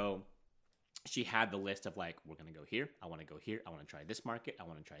 And so she had the list of like, we're going to go here. I want to go here. I want to try this market. I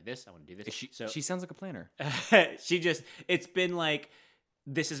want to try this. I want to do this. She sounds like a planner. It's been like,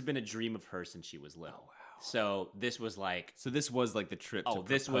 this has been a dream of hers since she was little. Oh, wow. So this was like. So this was like the trip to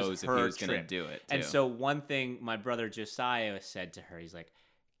this propose was if her he was going to trip. do it. And too. so one thing my brother Josiah said to her, he's like,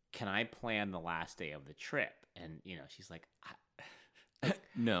 can I plan the last day of the trip? And, you know, she's like,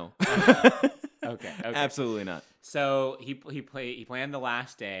 No. okay. Absolutely not. So he planned the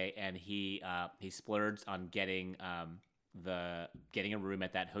last day, and he splurged on getting getting a room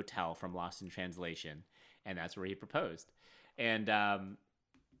at that hotel from Lost in Translation, and that's where he proposed. And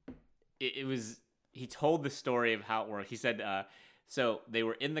it was, he told the story of how it worked. He said so they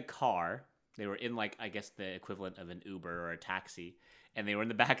were in the car. They were in like I guess the equivalent of an Uber or a taxi, and they were in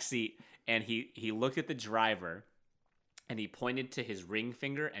the back seat. And he looked at the driver. And he pointed to his ring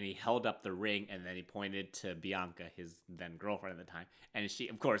finger, and he held up the ring, and then he pointed to Bianca, his then girlfriend at the time. And she,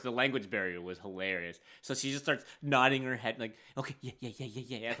 of course, the language barrier was hilarious. So she just starts nodding her head, like, okay,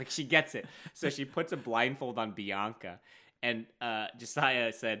 yeah. Like, she gets it. So she puts a blindfold on Bianca. And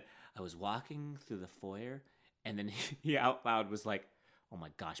Josiah said, I was walking through the foyer, and then he out loud was like, oh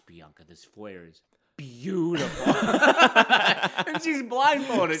my gosh, Bianca, this foyer is beautiful. And she's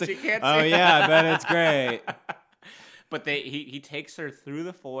blindfolded. She can't see. Oh, yeah, I bet it's great. But he takes her through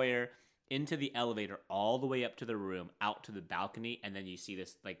the foyer, into the elevator, all the way up to the room, out to the balcony, and then you see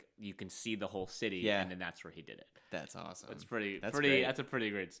this, like, you can see the whole city, Yeah. and then that's where he did it. That's awesome. That's pretty. That's great. That's a pretty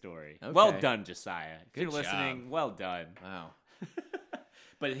great story. Okay. Well done, Josiah. If Good you're listening, job. well done. Wow.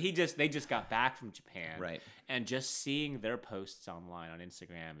 But they just got back from Japan, Right. And just seeing their posts online on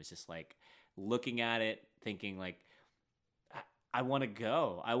Instagram is just like looking at it, thinking like, I want to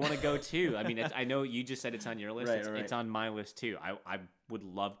go. I want to go too. I mean, I know you just said it's on your list. Right, It's on my list too. I would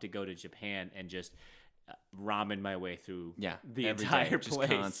love to go to Japan and just ramen my way through the every entire day, place.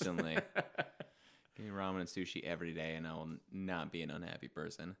 just constantly. Give me ramen and sushi every day, and I will not be an unhappy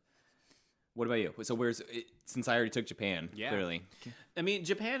person. What about you? So since I already took Japan, clearly. I mean,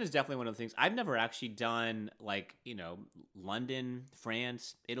 Japan is definitely one of the things. I've never actually done, like, you know, London,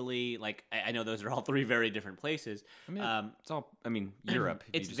 France, Italy. Like, I know those are all three very different places. I mean, it's all, Europe.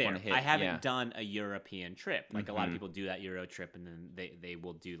 If It's you just there. want to hit. I haven't done a European trip. Like, a lot Mm-hmm. of people do that Euro trip, and then they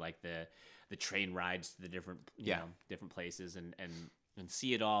will do, like, the train rides to the different, you know, different places and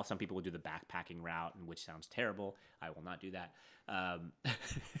see it all. Some people will do the backpacking route, which sounds terrible. I will not do that.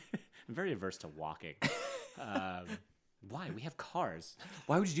 I'm very averse to walking. Why? We have cars.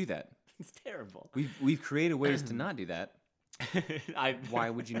 Why would you do that? It's terrible. We've created ways to not do that. I Why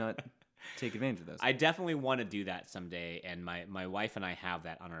would you not take advantage of those? I definitely want to do that someday, and my wife and I have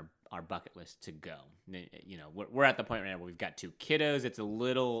that on our bucket list to go. You know, we're at the point right now where we've got 2 kiddos. It's a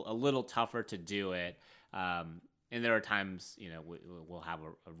little tougher to do it. And there are times, you know, we'll have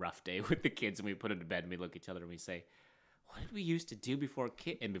a rough day with the kids, and we put them to bed, and we look at each other, and we say, "What did we used to do before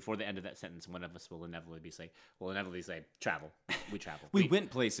kid?" And before the end of that sentence, one of us will inevitably say, "Travel. We travel. We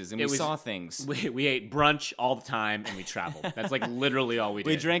went places and we saw things. We ate brunch all the time, and we traveled. That's like literally all we did.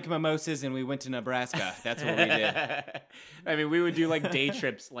 We drank mimosas and we went to Nebraska. That's what we did. I mean, we would do like day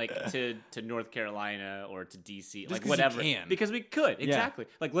trips, like to North Carolina or to DC, like 'cause you whatever, can. because we could exactly.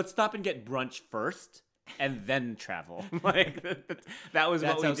 Like, let's stop and get brunch first, and then travel. Like that was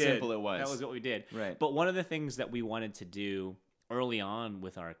That's what we how did. simple it was. That was what we did. Right. But one of the things that we wanted to do early on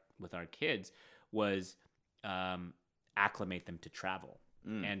with our kids was acclimate them to travel.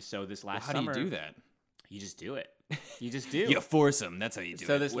 And so this last How summer, do you do that? You just do it. You just do. You force them. That's how you do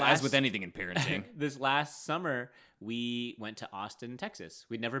So it. this As with anything in parenting. This last summer, we went to Austin, Texas.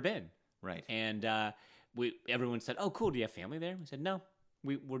 We'd never been. Right. And everyone said, "Oh, cool. Do you have family there?" We said, "No.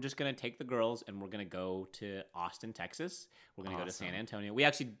 We're just gonna take the girls and we're gonna go to Austin, Texas. We're gonna go to San Antonio. We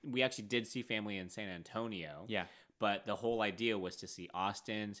actually did see family in San Antonio. Yeah. But the whole idea was to see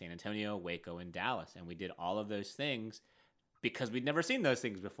Austin, San Antonio, Waco, and Dallas, and we did all of those things because we'd never seen those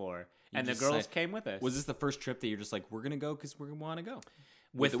things before. And the girls came with us. Was this the first trip that you're just like, we're gonna go because we want to go?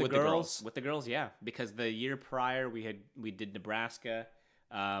 With the girls? With the girls, yeah. Because the year prior we did Nebraska.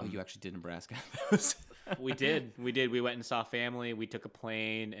 You actually did Nebraska. We did. We went and saw family. We took a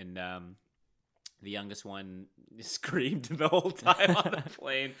plane, and the youngest one screamed the whole time on the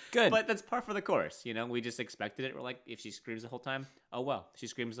plane. Good. But that's par for the course. You know, we just expected it. We're like, if she screams the whole time, oh well. She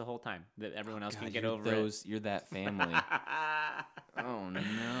screams the whole time. That everyone else can get over it. You're that family. Oh no.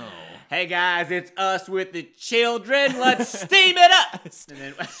 Hey guys, it's us with the children. Let's steam it up. And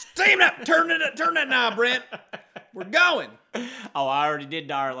then, Steam it up. Turn it now, Brent. We're going. oh, I already did,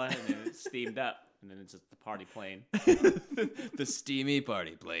 Darla. And then it steamed up. And then it's just the party plane. The steamy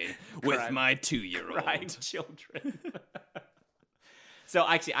party plane with my 2-year-old. Crying children. So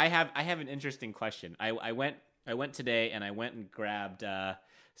actually, I have an interesting question. I went today and I went and grabbed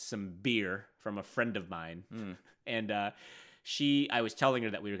some beer from a friend of mine, and I was telling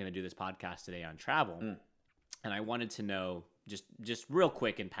her that we were going to do this podcast today on travel, and I wanted to know just real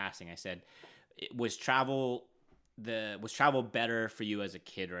quick in passing. I said, was travel better for you as a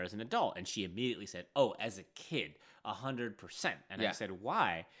kid or as an adult? And she immediately said, "Oh, as a kid, 100%." And I said,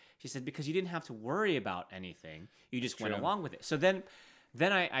 "Why?" She said, "Because you didn't have to worry about anything. You just went along with it." So then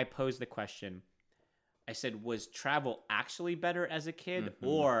I posed the question. I said, was travel actually better as a kid,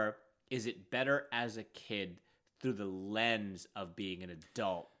 or is it better as a kid through the lens of being an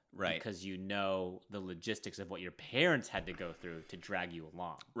adult? Right. Because you know the logistics of what your parents had to go through to drag you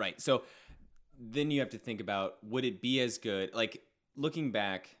along. Right. So then you have to think about, would it be as good? Like, looking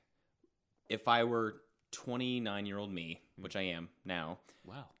back, if I were 29-year-old me, which I am now.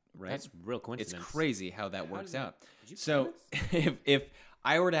 Wow. Right? That's real coincidence. It's crazy how that works out. Did you So if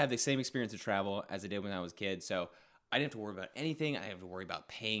I were to have the same experience of travel as I did when I was a kid, so I didn't have to worry about anything. I didn't have to worry about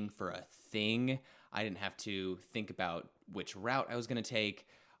paying for a thing. I didn't have to think about which route I was going to take.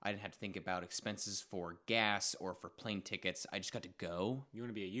 I didn't have to think about expenses for gas or for plane tickets. I just got to go. You want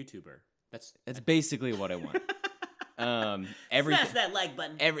to be a YouTuber. That's basically what I want. Smash that like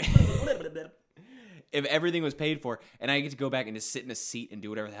button. If everything was paid for, and I get to go back and just sit in a seat and do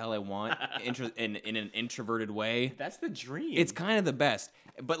whatever the hell I want in an introverted way, That's the dream. it's kind of the best.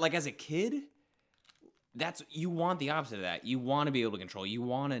 But like as a kid, you want the opposite of that. You want to be able to control. You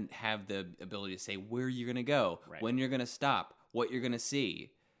want to have the ability to say where you're going to go, when you're going to stop, what you're going to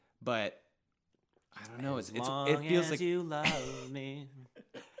see. But I don't know. It feels like you love me.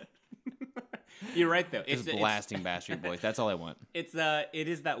 You're right though. it's blasting Backstreet Boys. That's all I want. It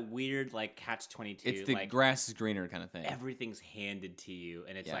is that weird like catch-22. It's the like, grass is greener kind of thing. everything's handed to you,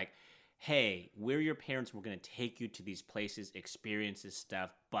 and it's like, hey, we're your parents. We're gonna take you to these places, experience this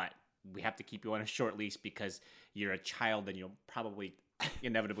stuff, but we have to keep you on a short leash because you're a child, and you'll probably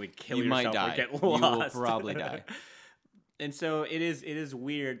inevitably kill You yourself might die. or get You will lost. probably die. And so it is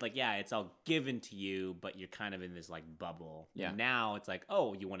weird. Like, yeah, it's all given to you, but you're kind of in this like bubble. Yeah. Now it's like,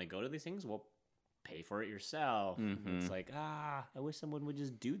 oh, you want to go to these things? Well, pay for it yourself. It's like, I wish someone would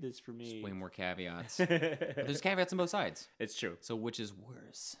just do this for me. Just way more caveats. But there's caveats on both sides. It's true. So which is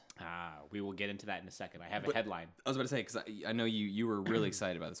worse? We will get into that in a second. I have a headline. I was about to say, because I know you were really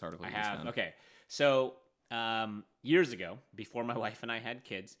excited about this article. I you just have. found. Okay. So years ago, before my wife and I had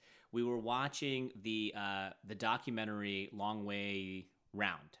kids, we were watching the documentary Long Way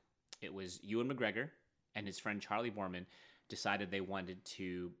Round. It was Ewan McGregor and his friend Charlie Borman decided they wanted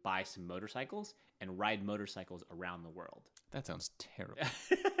to buy some motorcycles and ride motorcycles around the world. That sounds terrible.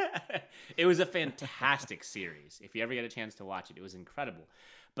 It was a fantastic series. If you ever get a chance to watch it, it was incredible.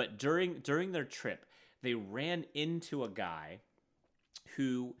 But during their trip, they ran into a guy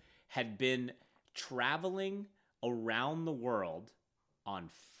who had been traveling around the world on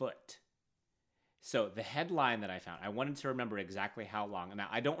foot. So the headline that I found, I wanted to remember exactly how long. Now,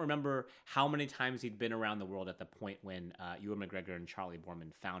 I don't remember how many times he'd been around the world at the point when Ewan McGregor and Charlie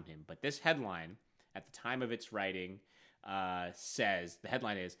Borman found him. But this headline, at the time of its writing, says, the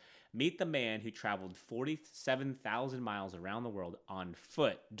headline is, meet the man who traveled 47,000 miles around the world on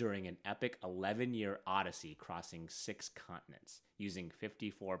foot during an epic 11-year odyssey crossing 6 continents using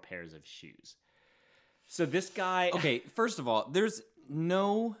 54 pairs of shoes. So this guy... Okay, first of all, there's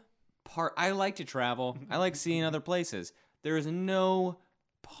no part... I like to travel. I like seeing other places. There is no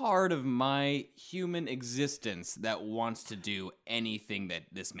part of my human existence that wants to do anything that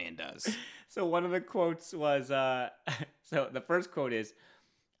this man does. So one of the quotes was... so the first quote is,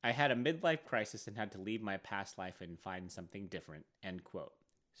 I had a midlife crisis and had to leave my past life and find something different. End quote.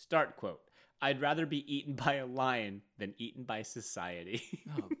 Start quote. I'd rather be eaten by a lion than eaten by society.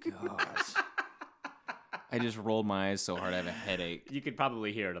 Oh, gosh. I just rolled my eyes so hard I have a headache. You could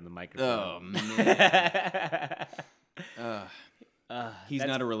probably hear it on the microphone. Oh, man. He's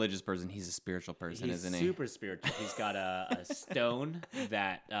not a religious person. He's a spiritual person, isn't he? He's super spiritual. He's got a stone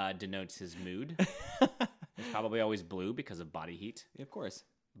that denotes his mood. It's probably always blue because of body heat. Yeah, of course.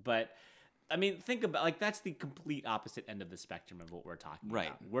 But, I mean, think about, like, that's the complete opposite end of the spectrum of what we're talking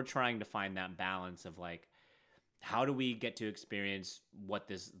about. We're trying to find that balance of, like, how do we get to experience what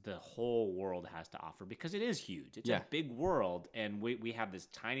the whole world has to offer? Because it is huge. It's a big world, and we have this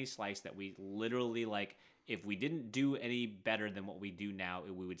tiny slice that we literally, like, if we didn't do any better than what we do now,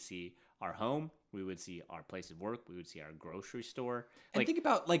 we would see our home, we would see our place of work, we would see our grocery store. And think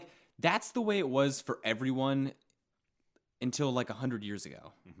about, like, that's the way it was for everyone until, like, 100 years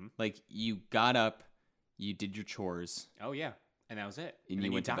ago. Mm-hmm. Like, you got up, you did your chores. Oh, yeah. And that was it. And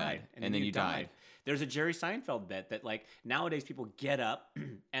you went to bed. And then you died. There's a Jerry Seinfeld bit that, like, nowadays people get up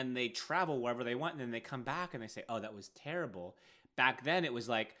and they travel wherever they want, and then they come back and they say, oh, that was terrible. Back then it was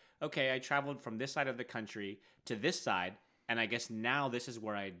like, okay, I traveled from this side of the country to this side, and I guess now this is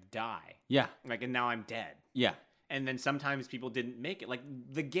where I die. Yeah. Like, and now I'm dead. Yeah. And then sometimes people didn't make it. Like,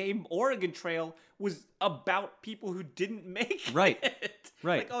 the game Oregon Trail was about people who didn't make it. Right.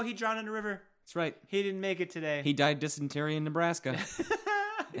 Like, oh, he drowned in a river. That's right. He didn't make it today. He died dysentery in Nebraska.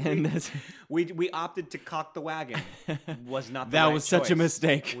 And we opted to cock the wagon. Was not the that right was choice. such a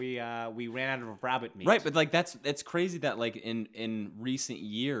mistake. We ran out of rabbit meat. Right, but like it's crazy that like in recent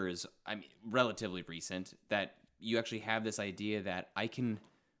years, I mean relatively recent, that you actually have this idea that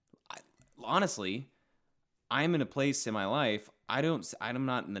honestly, I'm in a place in my life. I'm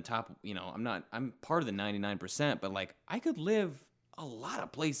not in the top. You know, I'm part of the 99%. But like, I could live a lot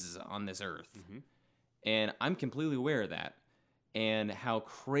of places on this earth, and I'm completely aware of that. And how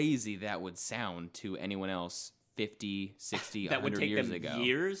crazy that would sound to anyone else 50, 60, that 100 years ago. That would take them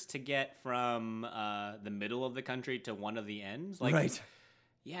years to get from the middle of the country to one of the ends. Like, right.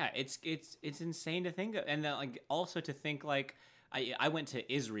 Yeah, it's insane to think of. And then, like, also to think, like, I went to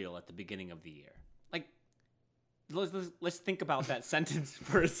Israel at the beginning of the year. Like, let's think about that sentence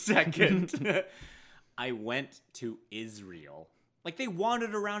for a second. I went to Israel. Like, they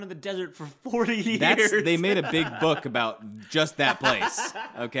wandered around in the desert for 40 years. They made a big book about just that place,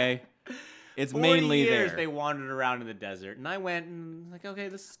 okay? It's mainly 40 years there. They wandered around in the desert. And I went and, like, okay,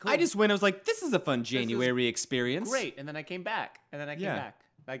 this is cool. I just went, I was like, this is a fun January experience. Great. And then I came back.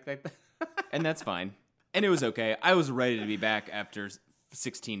 Like and that's fine. And it was okay. I was ready to be back after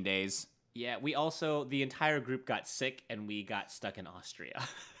 16 days. Yeah, the entire group got sick and we got stuck in Austria.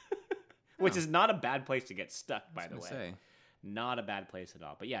 Which is not a bad place to get stuck, by the way. Not a bad place at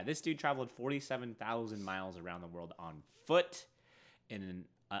all. But yeah, this dude traveled 47,000 miles around the world on foot in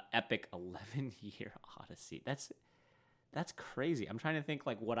an epic 11-year odyssey. That's crazy. I'm trying to think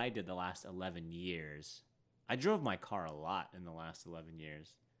like what I did the last 11 years. I drove my car a lot in the last 11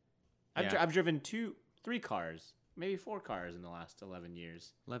 years. I've driven 3 cars, maybe 4 cars in the last 11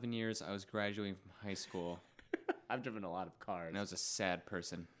 years. 11 years, I was graduating from high school. I've driven a lot of cars. And I was a sad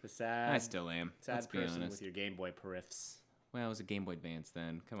person. I still am. Sad person with your Game Boy periffs. Well, it was a Game Boy Advance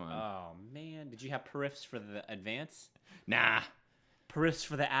then. Come on. Oh, man. Did you have periffs for the Advance? Nah. Periffs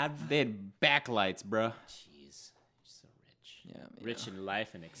for the Adv? They had backlights, bruh. Jeez. You're so rich. Rich in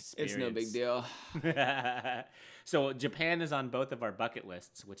life and experience. It's no big deal. So Japan is on both of our bucket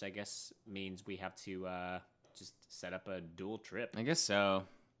lists, which I guess means we have to just set up a dual trip. I guess so.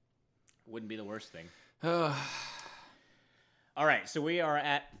 Wouldn't be the worst thing. Oh, All right, so we are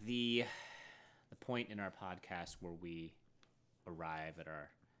at the point in our podcast where we arrive at our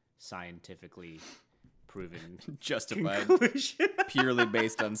scientifically proven justified conclusion. purely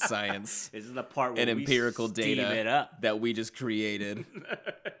based on science This is the part where and we empirical steam data it up. that we just created.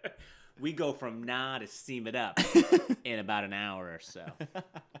 We go from nah to steam it up in about an hour or so.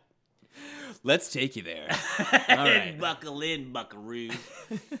 Let's take you there. All right. Buckle in, buckaroo.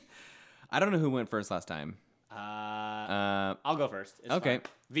 I don't know who went first last time. I'll go first. It's Okay.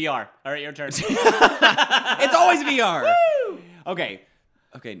 fine. VR. All right, your turn. It's always VR. Okay,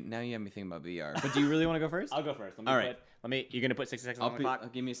 Okay, now you have me thinking about VR. But do you really want to go first? I'll go first. All right. You're gonna put 60 seconds on the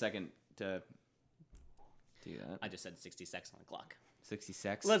clock. Give me a second to do that. I just said 60 seconds on the clock. 60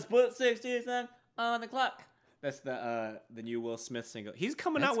 seconds. Let's put 60 seconds on the clock. That's the new Will Smith single. He's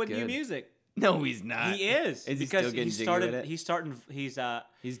coming That's out with new good. music. No, he's not. He is. Is he because still getting he jiggy started. with it? He's starting. He's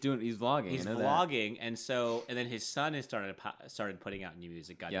vlogging. He's I know that. vlogging, and then his son has started putting out new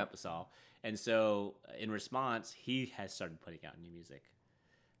music. God help us all. And so in response, he has started putting out new music,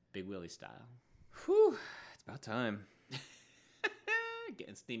 Big Willie style. Whew, it's about time.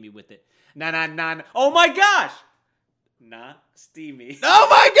 Getting steamy with it. Nah. Oh my gosh! Nah, steamy. Oh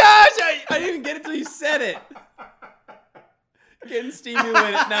my gosh! I didn't even get it till you said it. Getting steamy with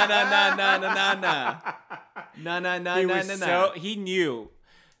it. Nah. He knew.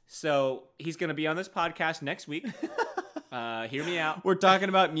 So he's gonna be on this podcast next week. Hear me out. We're talking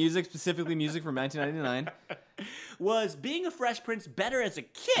about music, specifically music from 1999. Was being a Fresh Prince better as a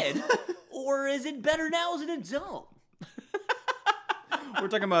kid, or is it better now as an adult? We're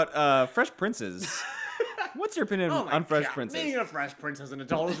talking about Fresh Princes. What's your opinion on Fresh Princes? Being a Fresh Prince as an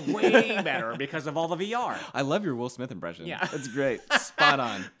adult is way better because of all the VR. I love your Will Smith impression. Yeah. That's great. Spot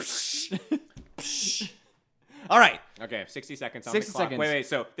on. All right. Okay, 60 seconds on 60 the clock. seconds. Wait.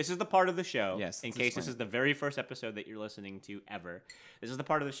 So this is the part of the show. Yes, In this case is this fine. is the very first episode that you're listening to ever. This is the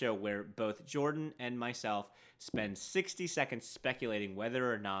part of the show where both Jordan and myself spend 60 seconds speculating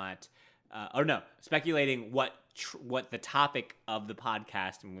whether or not, speculating what the topic of the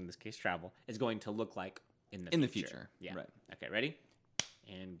podcast, and in this case travel, is going to look like in the future. Yeah. Right. Okay. Ready?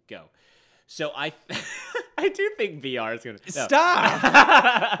 And go. So I do think VR is going to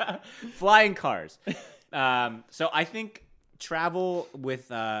Stop! flying cars. So I think travel with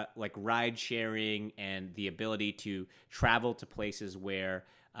like ride sharing and the ability to travel to places where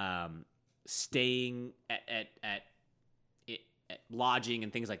staying at lodging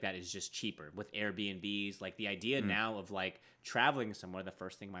and things like that is just cheaper with Airbnbs. Like the idea now of like traveling somewhere, the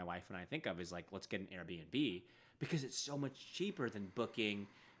first thing my wife and I think of is like, let's get an Airbnb because it's so much cheaper than booking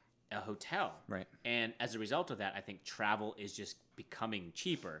a hotel. Right. And as a result of that, I think travel is just becoming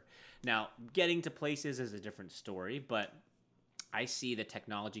cheaper. Now, getting to places is a different story, but I see the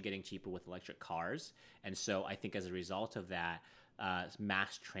technology getting cheaper with electric cars. And so I think as a result of that,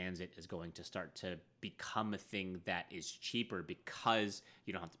 mass transit is going to start to become a thing that is cheaper because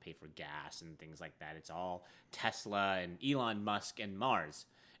you don't have to pay for gas and things like that. It's all Tesla and Elon Musk and Mars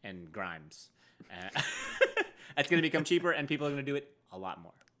and Grimes. It's going to become cheaper and people are going to do it a lot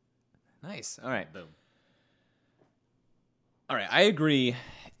more. Nice. All right. Boom. All right. I agree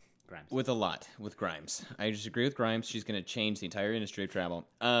Grimes. with a lot with Grimes. I just agree with Grimes. She's going to change the entire industry of travel.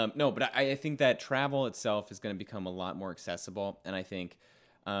 No, but I think that travel itself is going to become a lot more accessible, and I think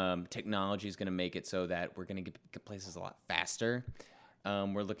technology is going to make it so that we're going to get places a lot faster.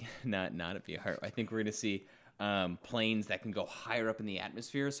 We're looking not at VR. I think we're going to see planes that can go higher up in the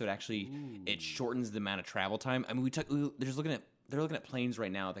atmosphere, so it shortens the amount of travel time. I mean, they're looking at planes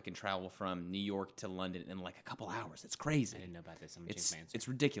right now that can travel from New York to London in like a couple hours. It's crazy. I didn't know about this. I'm It's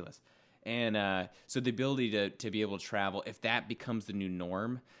ridiculous. And so the ability to be able to travel, if that becomes the new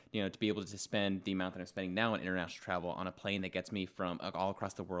norm, to be able to spend the amount that I'm spending now on international travel on a plane that gets me from all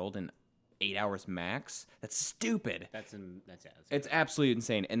across the world in 8 hours max, that's stupid. That's It's absolutely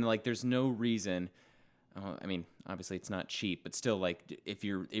insane. And like, there's no reason. I mean, obviously it's not cheap, but still, like, if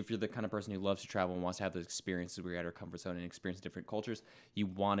you're the kind of person who loves to travel and wants to have those experiences where you're out of your comfort zone and experience different cultures, you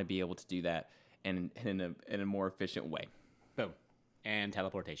want to be able to do that in a more efficient way. Boom. And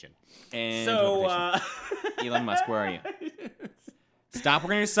teleportation. And So, Elon Musk, where are you? Stop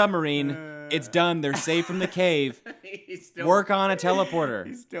working on your submarine. It's done. They're safe from the cave. Work on a teleporter.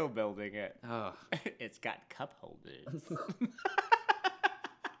 He's still building it. Oh. It's got cup holders.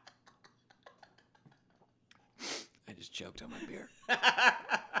 I just choked on my beer.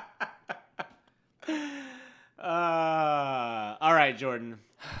 Jordan.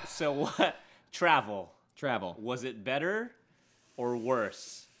 So what? Travel. Travel. Was it better or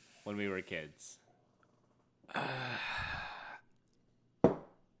worse when we were kids?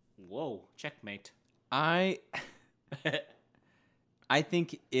 Whoa, checkmate. I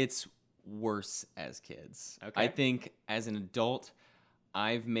think it's worse as kids. Okay. I think as an adult,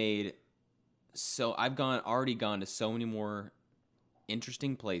 I've already gone to so many more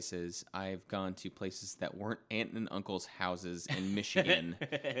interesting places. I've gone to places that weren't aunt and uncle's houses in Michigan,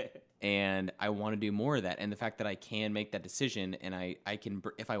 and I want to do more of that. And the fact that I can make that decision, and I can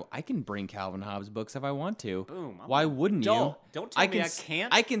bring Calvin Hobbes books if I want to. Boom. Why wouldn't you? Don't tell me I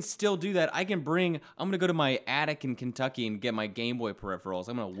can't. I can still do that. I'm gonna go to my attic in Kentucky and get my Game Boy peripherals.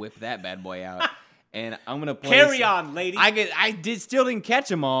 I'm gonna whip that bad boy out, and I'm gonna play. Carry on, lady. Still didn't catch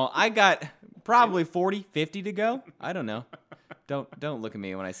them all. I got probably 40, 50 to go. I don't know. Don't look at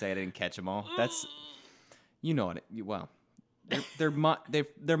me when I say I didn't catch them all. That's, you know what? Well, they're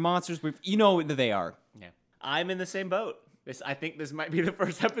monsters. You know that they are. Yeah, I'm in the same boat. I think this might be the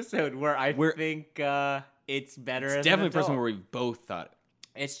first episode where I think it's better. It's as definitely an the first one adult. where we both thought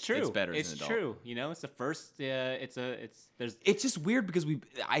It's true. It's better as It's an adult. true. You know, it's the first. There's. It's just weird because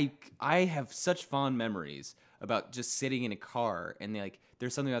I have such fond memories about just sitting in a car and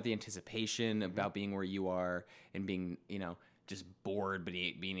there's something about the anticipation about being where you are and being just bored, but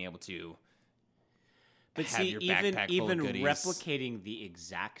being able to. But have see, your backpack full of even goodies. replicating the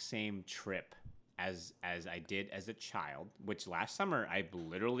exact same trip as I did as a child, which last summer I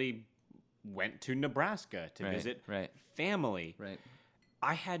literally went to Nebraska to visit family. Right.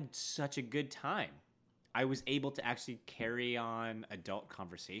 I had such a good time. I was able to actually carry on adult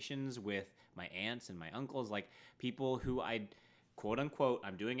conversations with my aunts and my uncles, like people who I'd, quote unquote,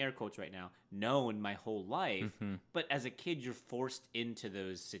 I'm doing air quotes right now, known my whole life. Mm-hmm. But as a kid, you're forced into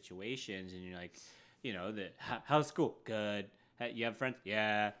those situations and you're like, how's school? Good. Hey, you have friends?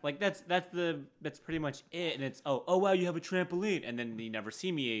 Yeah. Like that's pretty much it. And it's, oh wow, you have a trampoline. And then you never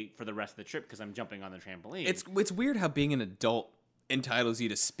see me for the rest of the trip because I'm jumping on the trampoline. It's weird how being an adult entitles you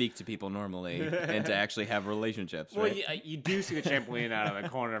to speak to people normally and to actually have relationships. Well, Right? you do see the trampoline out of the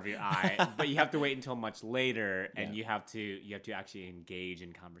corner of your eye, but you have to wait until much later, and you have to actually engage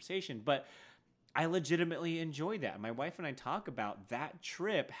in conversation. But I legitimately enjoyed that. My wife and I talk about that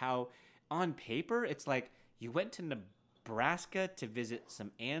trip. How on paper it's like you went to Nebraska to visit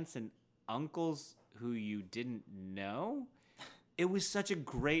some aunts and uncles who you didn't know. It was such a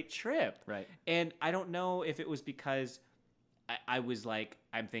great trip, Right. And I don't know if it was because I was like,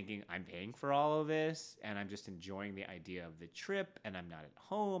 I'm thinking I'm paying for all of this and I'm just enjoying the idea of the trip and I'm not at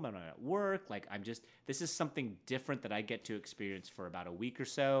home, I'm not at work. Like this is something different that I get to experience for about a week or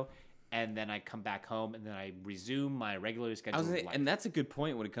so. And then I come back home and then I resume my regularly scheduled life. And that's a good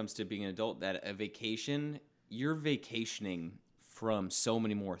point when it comes to being an adult, that a vacation, you're vacationing from so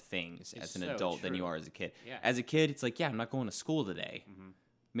many more things as an so adult than true. you are as a kid. Yeah. As a kid, it's like, I'm not going to school today. Mm-hmm.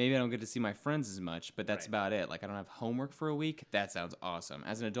 Maybe I don't get to see my friends as much, but that's Right. about it. Like, I don't have homework for a week. That sounds awesome.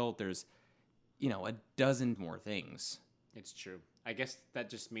 As an adult, there's, a dozen more things. It's true. I guess that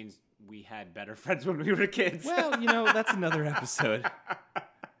just means we had better friends when we were kids. Well, that's another episode.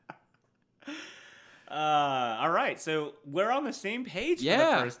 All right, so we're on the same page for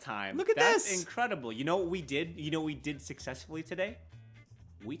Yeah. the first time. Look at That's this. incredible. You know what we did? You know what we did successfully today?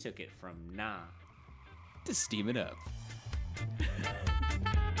 We took it from nah. To steam it up.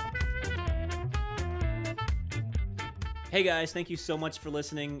 Hey guys, thank you so much for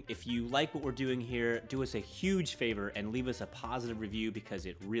listening. If you like what we're doing here, do us a huge favor and leave us a positive review because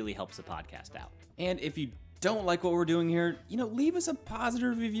it really helps the podcast out. And if you don't like what we're doing here, leave us a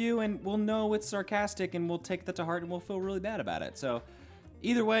positive review and we'll know it's sarcastic and we'll take that to heart and we'll feel really bad about it. So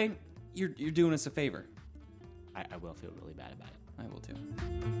either way, you're doing us a favor. I will feel really bad about it. I will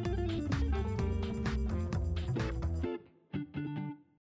too.